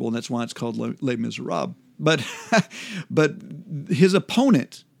miserable, and that's why it's called Les Miserables. But his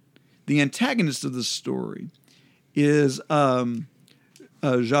opponent, the antagonist of the story, is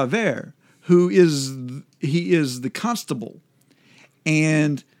Javert, who is the constable.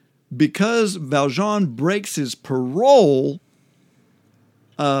 And because Valjean breaks his parole,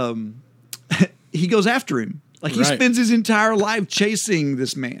 he goes after him. Like he Right. spends his entire life chasing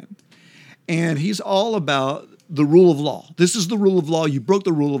this man. And he's all about the rule of law. This is the rule of law. You broke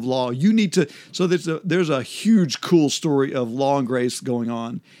the rule of law. You need to. So there's a huge, cool story of law and grace going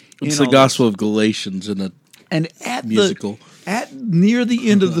on. It's in the all Gospel of Galatians in a and at musical. At near the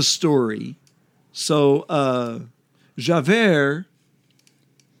end of the story, so Javert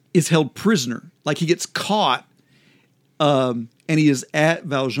is held prisoner. Like he gets caught, and he is at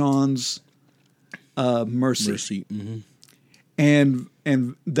Valjean's mercy. Mm-hmm.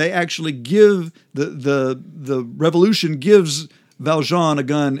 And they actually give the revolution gives Valjean a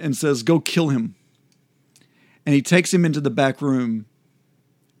gun and says, "Go kill him." And he takes him into the back room,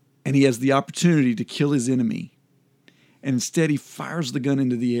 and he has the opportunity to kill his enemy. And instead, he fires the gun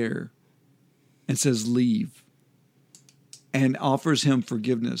into the air and says, "Leave," and offers him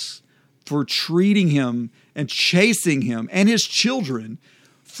forgiveness for treating him and chasing him and his children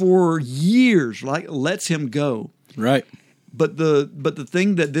for years. Like, lets him go. Right. But the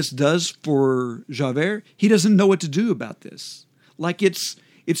thing that this does for Javert, he doesn't know what to do about this. Like it's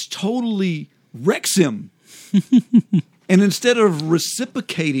totally wrecks him. And instead of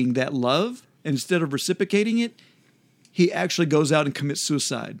reciprocating that love, instead of reciprocating it, he actually goes out and commits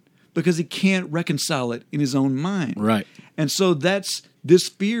suicide because he can't reconcile it in his own mind. Right. And so that's this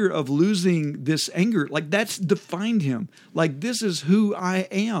fear of losing this anger. Like that's defined him. Like this is who I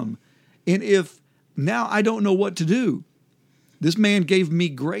am. And if now I don't know what to do, this man gave me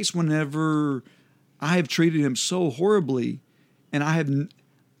grace whenever I have treated him so horribly, and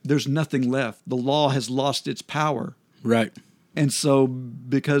there's nothing left. The law has lost its power. Right. And so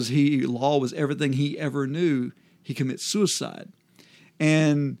because law was everything he ever knew, he commits suicide.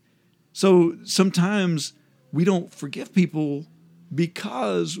 And so sometimes we don't forgive people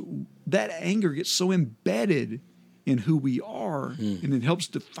because that anger gets so embedded in who we are, and it helps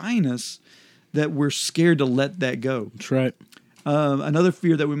define us that we're scared to let that go. That's right. Another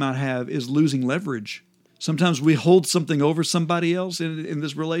fear that we might have is losing leverage. Sometimes we hold something over somebody else in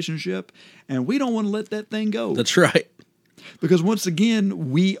this relationship, and we don't want to let that thing go. That's right. Because once again,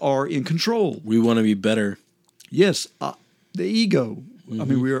 we are in control. We want to be better. Yes, the ego. I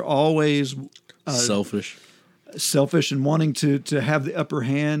mean, we are always selfish and wanting to have the upper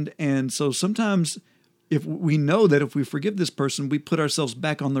hand. And so sometimes if we know that if we forgive this person, we put ourselves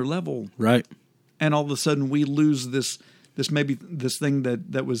back on their level. Right. And all of a sudden we lose this thing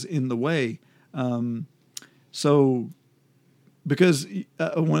that was in the way. So because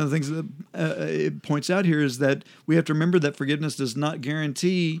one of the things that it points out here is that we have to remember that forgiveness does not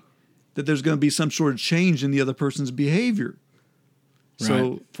guarantee that there's going to be some sort of change in the other person's behavior. Right.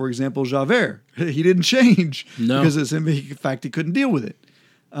 So, for example, Javert, he didn't change because in fact he couldn't deal with it.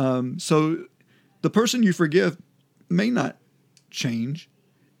 So the person you forgive may not change,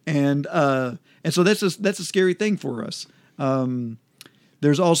 and so that's a scary thing for us.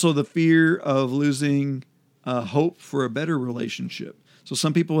 There's also the fear of losing hope for a better relationship. So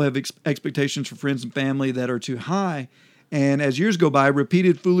some people have expectations for friends and family that are too high, and as years go by,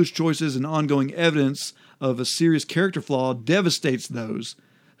 repeated foolish choices and ongoing evidence of a serious character flaw devastates those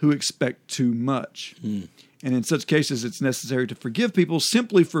who expect too much. And in such cases, it's necessary to forgive people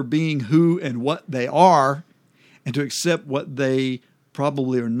simply for being who and what they are, and to accept what they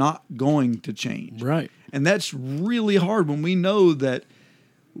probably are not going to change. Right. And that's really hard when we know that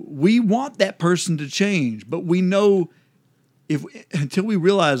we want that person to change, but we know until we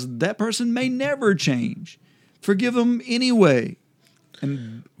realize that person may never change, forgive them anyway.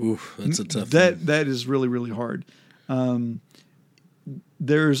 And that's a tough thing. That is really, really hard.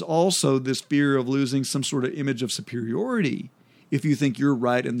 There's also this fear of losing some sort of image of superiority if you think you're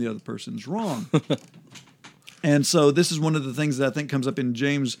right and the other person's wrong. And so this is one of the things that I think comes up in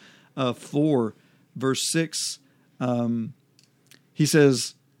James 4, verse 6. He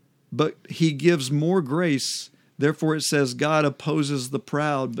says, "But he gives more grace. Therefore it says, God opposes the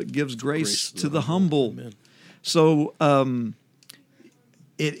proud, but gives grace to the humble." Amen. So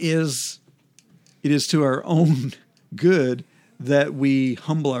it is to our own good that we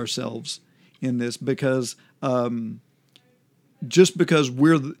humble ourselves in this, because just because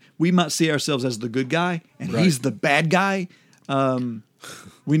we might see ourselves as the good guy and he's the bad guy,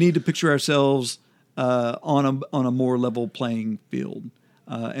 we need to picture ourselves on a more level playing field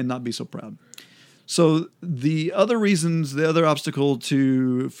and not be so proud. So the other obstacle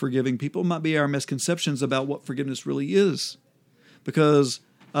to forgiving people might be our misconceptions about what forgiveness really is. Because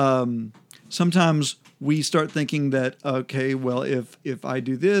sometimes we start thinking that, okay, well, if I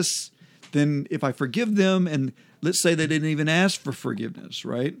do this, then if I forgive them, and let's say they didn't even ask for forgiveness,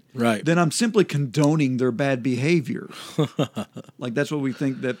 right? Right. Then I'm simply condoning their bad behavior. Like that's what we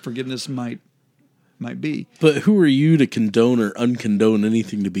think that forgiveness might might be. But who are you to condone or uncondone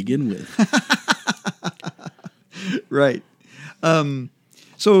anything to begin with? Right.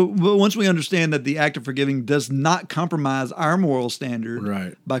 So once we understand that the act of forgiving does not compromise our moral standard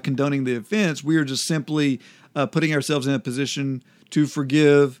Right. by condoning the offense, we are just simply putting ourselves in a position to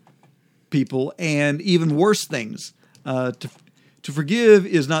forgive people and even worse things. To forgive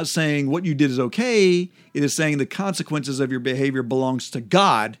is not saying what you did is okay. It is saying the consequences of your behavior belongs to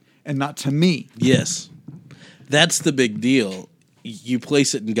God and not to me. Yes. That's the big deal. You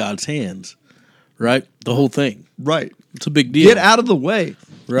place it in God's hands, right? The whole thing. Right. It's a big deal. Get out of the way.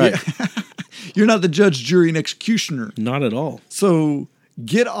 Right. Yeah. You're not the judge, jury, and executioner. Not at all. So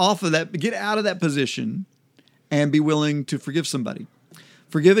get off of that, get out of that position and be willing to forgive somebody.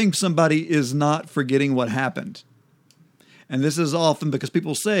 Forgiving somebody is not forgetting what happened. And this is often because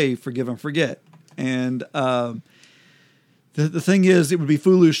people say, forgive and forget. And the thing is, it would be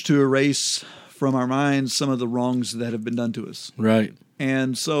foolish to erase from our minds some of the wrongs that have been done to us. Right.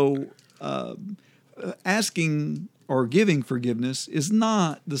 And so asking or giving forgiveness is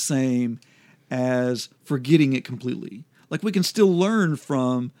not the same as forgetting it completely. Like we can still learn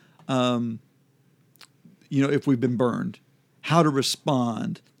from, if we've been burned, how to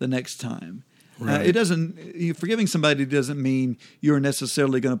respond the next time. Right. It doesn't. Forgiving somebody doesn't mean you're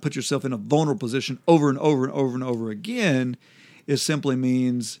necessarily going to put yourself in a vulnerable position over and over and over and over again. It simply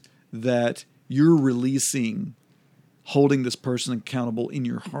means that you're releasing, holding this person accountable in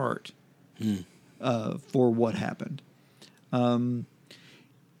your heart for what happened.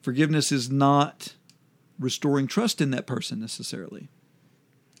 Forgiveness is not restoring trust in that person necessarily.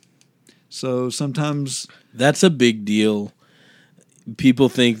 So sometimes that's a big deal. People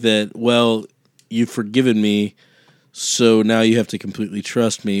think that, well, you've forgiven me, so now you have to completely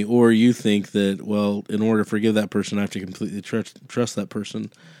trust me. Or you think that, well, in order to forgive that person, I have to completely trust that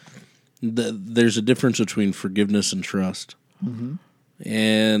person. There's a difference between forgiveness and trust. Mm-hmm.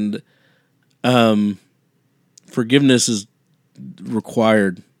 And forgiveness is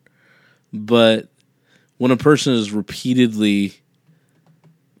required. But when a person is repeatedly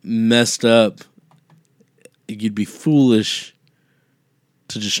messed up, you'd be foolish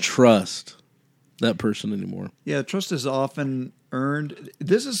to just trust that person anymore. Yeah, trust is often earned.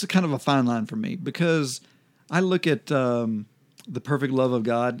 This is kind of a fine line for me because I look at the perfect love of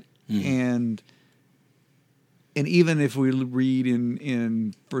God, and even if we read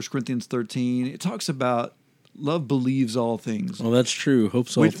in 1 Corinthians 13, it talks about love believes all things. Well, that's true.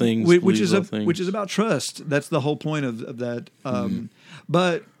 Hopes all things, which is all things. Which is about trust. That's the whole point of that.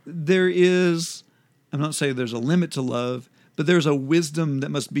 But there is, I'm not saying there's a limit to love, but there's a wisdom that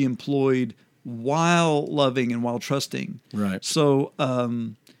must be employed while loving and while trusting. Right. So,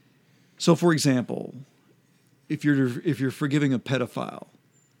 so for example, if you're forgiving a pedophile,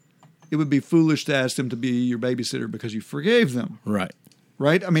 it would be foolish to ask them to be your babysitter because you forgave them. Right.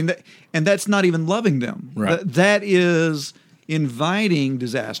 Right. I mean, that's not even loving them. Right. That is inviting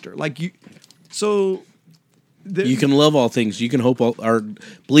disaster. Like you. So. You can love all things. You can hope all, or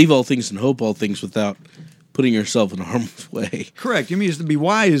believe all things and hope all things without putting yourself in harm's way. Correct. You mean just to be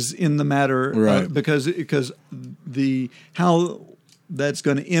wise in the matter, right? Because how that's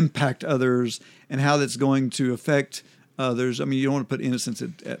going to impact others and how that's going to affect others. I mean, you don't want to put innocence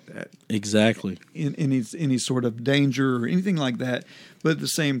at exactly in any sort of danger or anything like that. But at the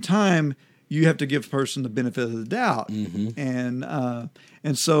same time, you have to give a person the benefit of the doubt, and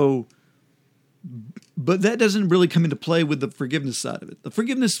so. But that doesn't really come into play with the forgiveness side of it. The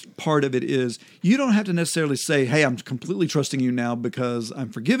forgiveness part of it is you don't have to necessarily say, hey, I'm completely trusting you now because I'm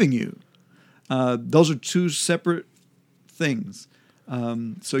forgiving you. Those are two separate things.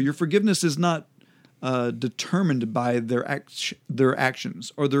 So your forgiveness is not determined by their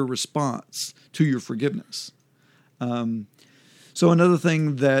actions or their response to your forgiveness. So another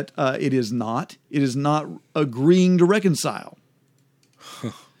thing that it is not agreeing to reconcile.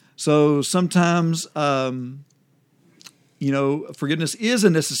 So sometimes, forgiveness is a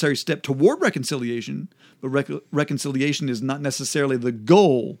necessary step toward reconciliation, but reconciliation is not necessarily the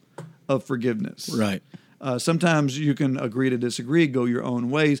goal of forgiveness. Right. Sometimes you can agree to disagree, go your own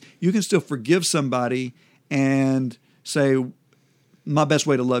ways. You can still forgive somebody and say, my best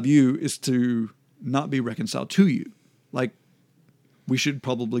way to love you is to not be reconciled to you. Like, we should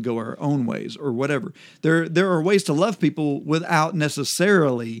probably go our own ways or whatever. There are ways to love people without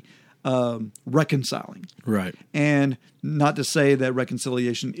necessarily reconciling. Right. And not to say that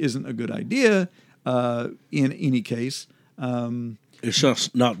reconciliation isn't a good idea in any case. It's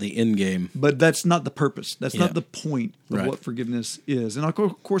just not the end game. But that's not the purpose. That's not the point of right. what forgiveness is. And of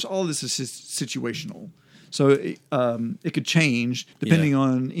course, all of this is situational. So it could change depending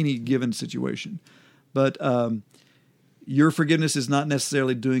on any given situation. But your forgiveness is not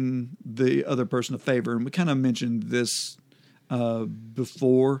necessarily doing the other person a favor. And we kind of mentioned this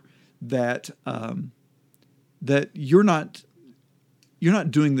before, that that you're not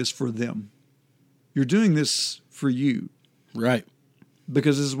doing this for them. You're doing this for you. Right.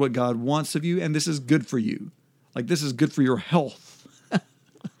 Because this is what God wants of you, and this is good for you. Like, this is good for your health.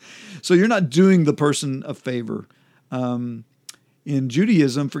 So you're not doing the person a favor. In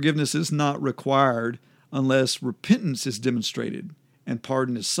Judaism, forgiveness is not required unless repentance is demonstrated and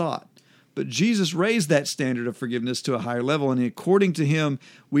pardon is sought. But Jesus raised that standard of forgiveness to a higher level, and according to him,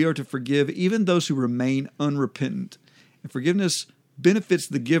 we are to forgive even those who remain unrepentant. And forgiveness benefits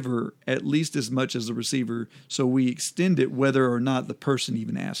the giver at least as much as the receiver, so we extend it whether or not the person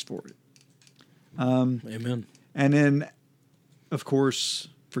even asked for it. Amen. And then, of course,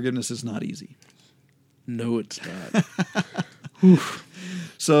 forgiveness is not easy. No, it's not.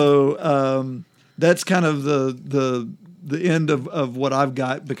 So that's kind of the end of what I've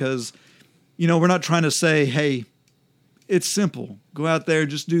got, because, we're not trying to say, hey, it's simple. Go out there,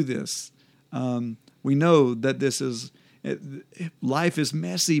 just do this. We know that life is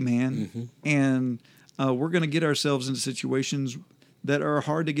messy, man. Mm-hmm. And we're going to get ourselves into situations that are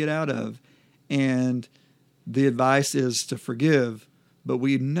hard to get out of. And the advice is to forgive, but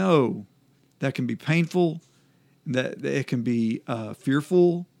we know that can be painful, that it can be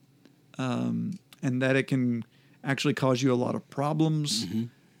fearful, and that it can actually cause you a lot of problems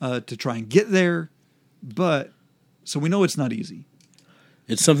to try and get there. But so we know it's not easy.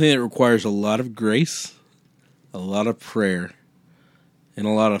 It's something that requires a lot of grace, a lot of prayer, and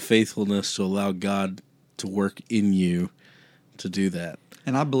a lot of faithfulness to allow God to work in you to do that.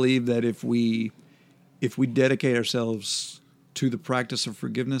 And I believe that if we dedicate ourselves to the practice of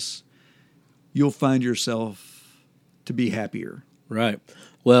forgiveness, you'll find yourself to be happier. Right.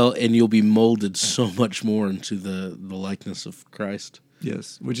 Well, and you'll be molded so much more into the likeness of Christ.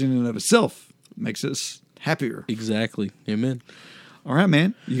 Yes, which in and of itself makes us happier. Exactly. Amen. All right,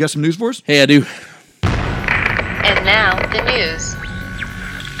 man. You got some news for us? Hey, I do. And now, the news.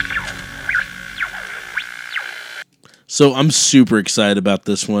 So I'm super excited about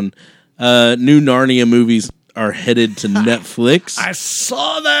this one. New Narnia movies are headed to Netflix. I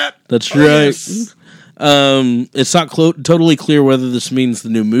saw that. That's right. Yes. It's not totally clear whether this means the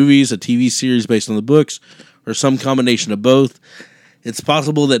new movies, a TV series based on the books, or some combination of both. It's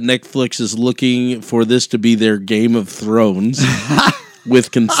possible that Netflix is looking for this to be their Game of Thrones,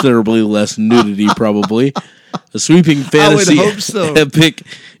 with considerably less nudity, probably. A sweeping fantasy epic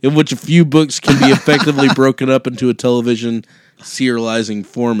in which a few books can be effectively broken up into a television serializing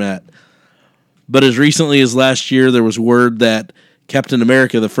format. But as recently as last year, there was word that Captain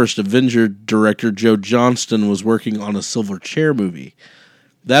America, the First Avenger director Joe Johnston was working on a Silver Chair movie.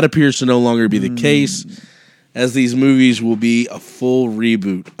 That appears to no longer be the case, as these movies will be a full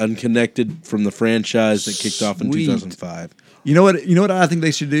reboot, unconnected from the franchise that kicked off in 2005. You know what I think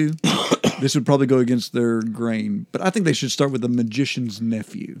they should do? This would probably go against their grain, but I think they should start with The Magician's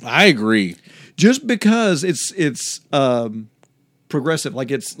Nephew. I agree. Just because it's progressive, like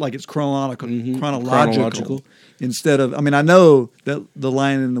it's chronological. Instead of, I know that The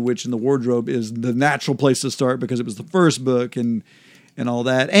Lion and the Witch and the Wardrobe is the natural place to start because it was the first book and all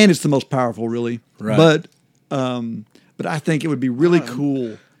that, and it's the most powerful, really. Right. But I think it would be really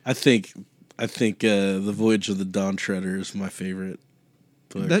cool. I think The Voyage of the Dawn Treader is my favorite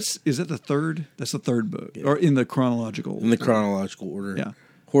book. Is that the third? That's the third book, or in the chronological order. Yeah.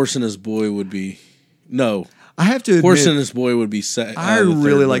 Horse and His Boy would be no. I have to admit, Horse and His Boy would be I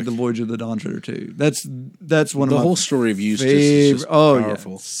really like The Voyage of the Dawn Treader too. That's one of the my whole story of Eustace is just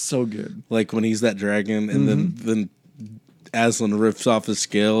powerful. Yeah, so good. Like when he's that dragon, and then Aslan rips off his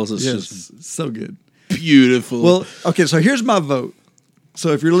scales. It's just so good, beautiful. Well, okay, so here's my vote.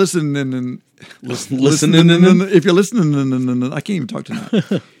 So if you're listening, if you're listening, I can't even talk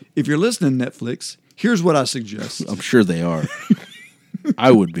tonight. If you're listening, Netflix, here's what I suggest. I'm sure they are.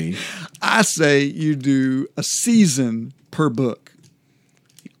 I would be. I say you do a season per book.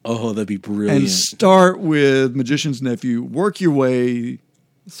 Oh, that'd be brilliant. And start with Magician's Nephew. Work your way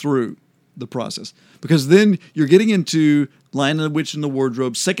through the process. Because then you're getting into Lion and the Witch and the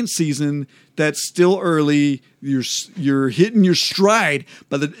Wardrobe, second season. That's still early. You're hitting your stride.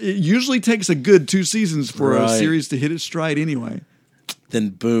 But it usually takes a good 2 seasons for a series to hit its stride anyway. Then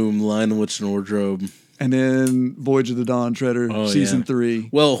boom, Lion and the Witch and the Wardrobe. And then Voyage of the Dawn Treader, season 3.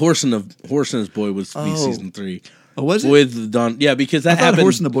 Well, Horse and His Boy was be season 3. Oh, was it? Voyage of the Dawn, yeah, because that happened.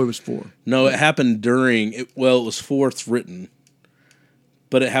 Horse and the Boy was 4. No, it happened during. It was fourth written,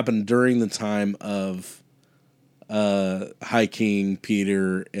 but it happened during the time of High King,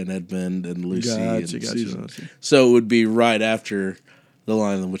 Peter, and Edmund, and Lucy. Gotcha. So it would be right after The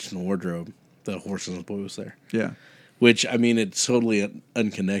Lion, the Witch, and the Wardrobe. The Horse and the Boy was there. Yeah. Which, I mean, it's totally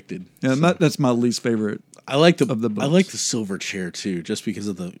unconnected. Yeah, so. That's my least favorite. I like the books. I like the silver chair too, just because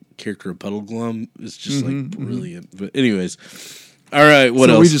of the character of Puddleglum. It's just like brilliant. But anyways, all right. What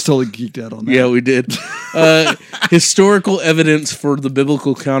else? We just totally geeked out on that. Yeah, we did. Historical evidence for the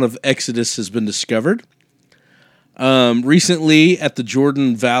biblical account of Exodus has been discovered. Recently, at the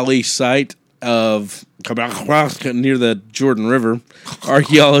Jordan Valley site of near the Jordan River,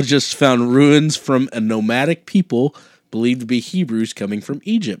 archaeologists found ruins from a nomadic people believed to be Hebrews coming from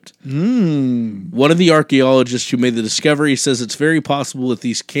Egypt. One of the archaeologists who made the discovery says it's very possible that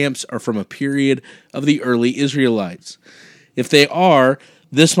these camps are from a period of the early Israelites. If they are,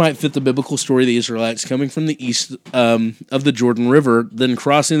 this might fit the biblical story of the Israelites coming from the east of the Jordan River, then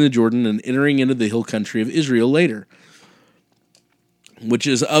crossing the Jordan and entering into the hill country of Israel later. Which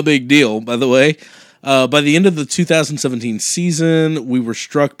is a big deal, by the way. By the end of the 2017 season, we were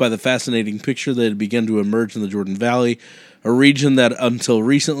struck by the fascinating picture that had begun to emerge in the Jordan Valley, a region that until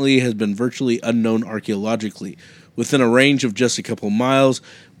recently has been virtually unknown archaeologically. Within a range of just a couple miles,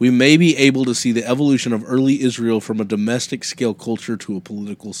 we may be able to see the evolution of early Israel from a domestic scale culture to a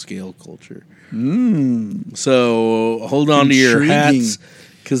political scale culture. So hold on to your hats.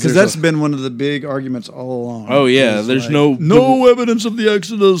 Because that's been one of the big arguments all along. Oh, yeah. There's like, no evidence of the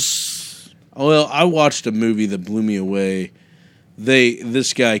Exodus. Well, I watched a movie that blew me away.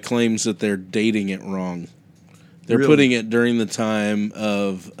 This guy claims that they're dating it wrong. They're putting it during the time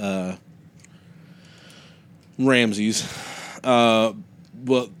of Ramses.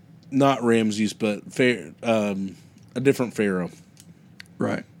 Well, not Ramses, but a different pharaoh.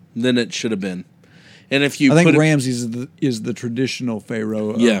 Right. Than it should have been. And if you I think Ramses is the traditional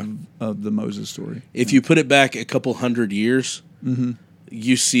pharaoh of the Moses story. If you put it back a couple hundred years,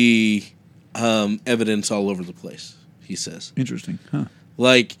 you see evidence all over the place, he says. Interesting. Huh.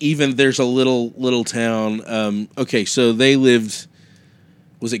 Like, even there's a little town. Okay, so they lived,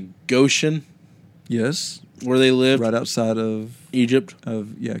 was it Goshen? Yes. Where they lived? Right outside of Egypt?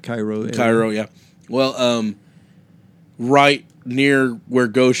 Cairo. Cairo, yeah. Well, right near where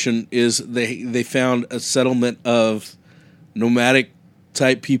Goshen is, they found a settlement of nomadic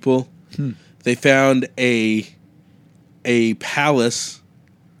type people. They found a palace.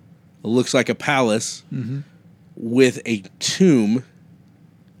 It looks like a palace with a tomb,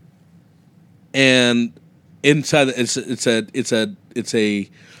 and inside it's a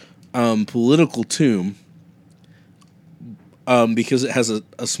political tomb because it has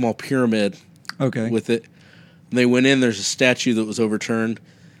a small pyramid with it. And they went in. There's a statue that was overturned,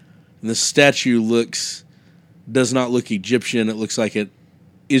 and the statue does not look Egyptian. It looks like an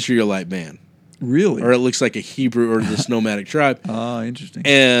Israelite man. Really? Or it looks like a Hebrew or this nomadic tribe. Oh, interesting.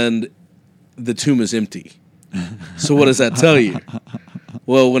 And the tomb is empty. So what does that tell you?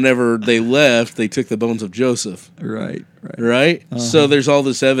 Well, whenever they left, they took the bones of Joseph. Right. So there's all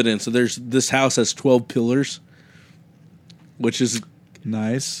this evidence. So this house has 12 pillars, which is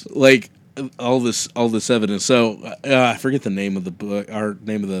nice. Like all this evidence. So I forget the name of the book, or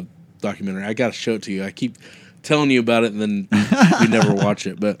name of the documentary. I got to show it to you. I keep telling you about it, and then we never watch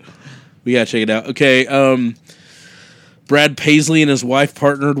it, but we got to check it out. Okay, Brad Paisley and his wife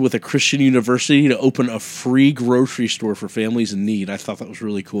partnered with a Christian university to open a free grocery store for families in need. I thought that was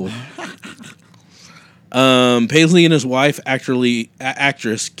really cool. Paisley and his wife,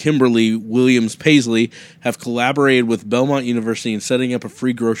 actress Kimberly Williams Paisley, have collaborated with Belmont University in setting up a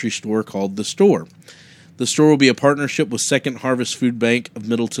free grocery store called The Store. The store will be a partnership with Second Harvest Food Bank of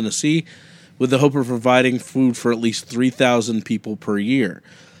Middle Tennessee, with the hope of providing food for at least 3,000 people per year.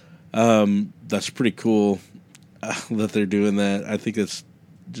 That's pretty cool that they're doing that. I think that's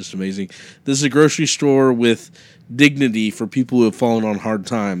just amazing. This is a grocery store with dignity for people who have fallen on hard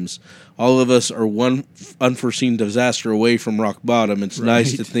times. All of us are one unforeseen disaster away from rock bottom. It's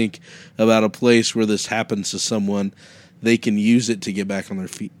nice to think about a place where this happens to someone. They can use it to get back on their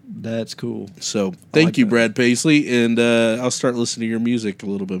feet. That's cool. So thank you, Brad Paisley, and I'll start listening to your music a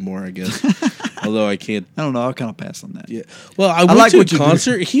little bit more, I guess. Although I can't. I don't know. I'll kind of pass on that. Yeah. Well, I went to a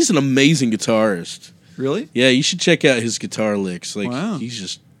concert. He's an amazing guitarist. Really? Yeah, you should check out his guitar licks. Wow. He's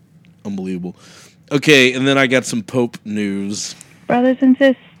just unbelievable. Okay, and then I got some Pope news. Brothers and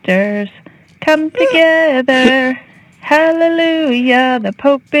sisters, come together. Hallelujah, the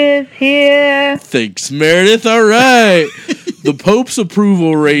Pope is here. Thanks, Meredith. All right. The Pope's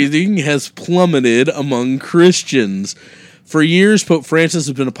approval rating has plummeted among Christians. For years, Pope Francis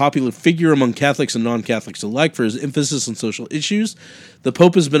has been a popular figure among Catholics and non-Catholics alike for his emphasis on social issues. The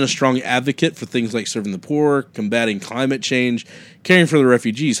Pope has been a strong advocate for things like serving the poor, combating climate change, caring for the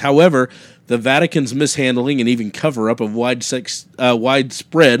refugees. However, the Vatican's mishandling and even cover-up of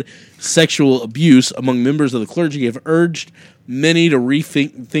widespread sexual abuse among members of the clergy have urged many to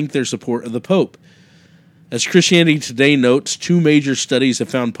rethink their support of the Pope. As Christianity Today notes, 2 major studies have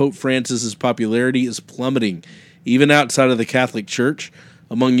found Pope Francis's popularity is plummeting, even outside of the Catholic Church.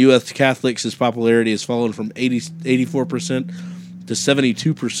 Among U.S. Catholics, his popularity has fallen from 84% to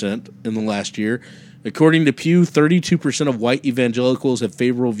 72% in the last year. According to Pew, 32% of white evangelicals have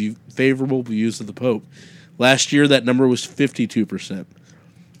favorable views of the Pope. Last year, that number was 52%.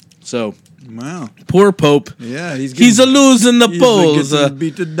 So, wow, poor Pope. Yeah, he's a losing the polls.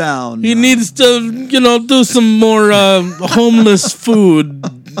 Beaten down. He needs to, do some more homeless food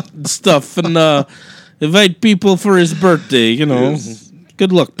stuff and invite people for his birthday. Yes.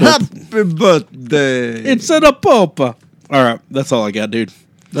 Good luck, Pope. Happy birthday! It's a Pope. All right, that's all I got, dude.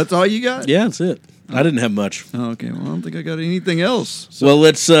 That's all you got? Yeah, that's it. I didn't have much. Oh, okay, well, I don't think I got anything else. So, well,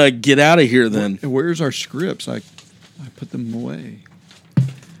 let's get out of here then. Where's our scripts? I put them away.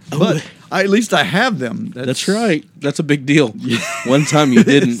 But at least I have them. That's right. That's a big deal. Yeah. One time you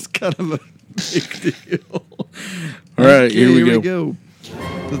didn't. It's kind of a big deal. All right, here we go.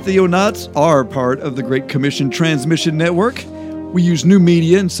 The Theonauts are part of the Great Commission Transmission Network. We use new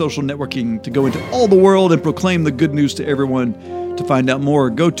media and social networking to go into all the world and proclaim the good news to everyone. To find out more,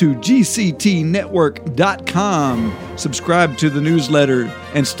 go to gctnetwork.com, subscribe to the newsletter,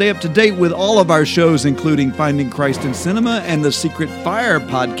 and stay up to date with all of our shows, including Finding Christ in Cinema and the Secret Fire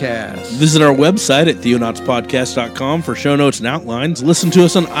podcast. Visit our website at theonautspodcast.com for show notes and outlines. Listen to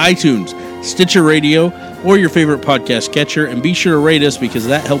us on iTunes, Stitcher Radio, or your favorite podcast catcher, and be sure to rate us because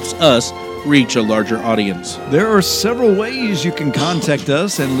that helps us reach a larger audience. There are several ways you can contact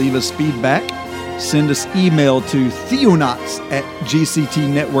us and leave us feedback. Send us email to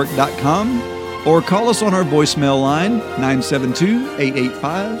theonauts@gctnetwork.com or call us on our voicemail line,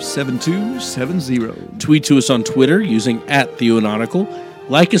 972-885-7270. Tweet to us on Twitter using @Theonautical.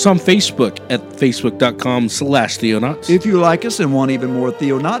 Like us on Facebook at facebook.com/Theonauts. If you like us and want even more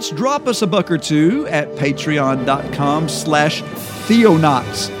Theonauts, drop us $1 or $2 at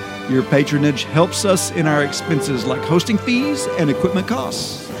patreon.com/Theonauts. Your patronage helps us in our expenses like hosting fees and equipment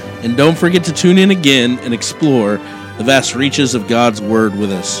costs. And don't forget to tune in again and explore the vast reaches of God's Word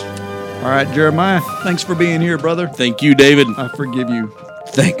with us. All right, Jeremiah, thanks for being here, brother. Thank you, David. I forgive you.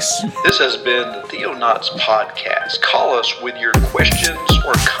 Thanks. This has been the Theonauts Podcast. Call us with your questions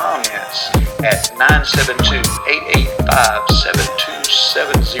or comments at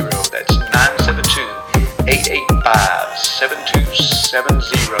 972-885-7270. That's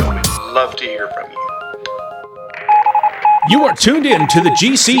 972-885-7270. We'd love to hear from you. You are tuned in to the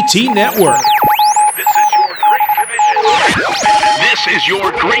GCT Network. This is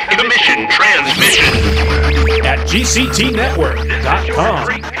your Great Commission transmission. At GCTnetwork.com.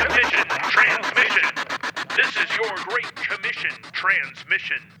 This is your Great Commission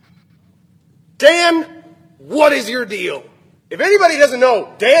transmission. Dan, what is your deal? If anybody doesn't know,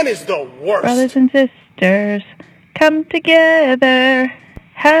 Dan is the worst. Brothers and sisters, come together.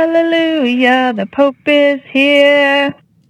 Hallelujah, the Pope is here.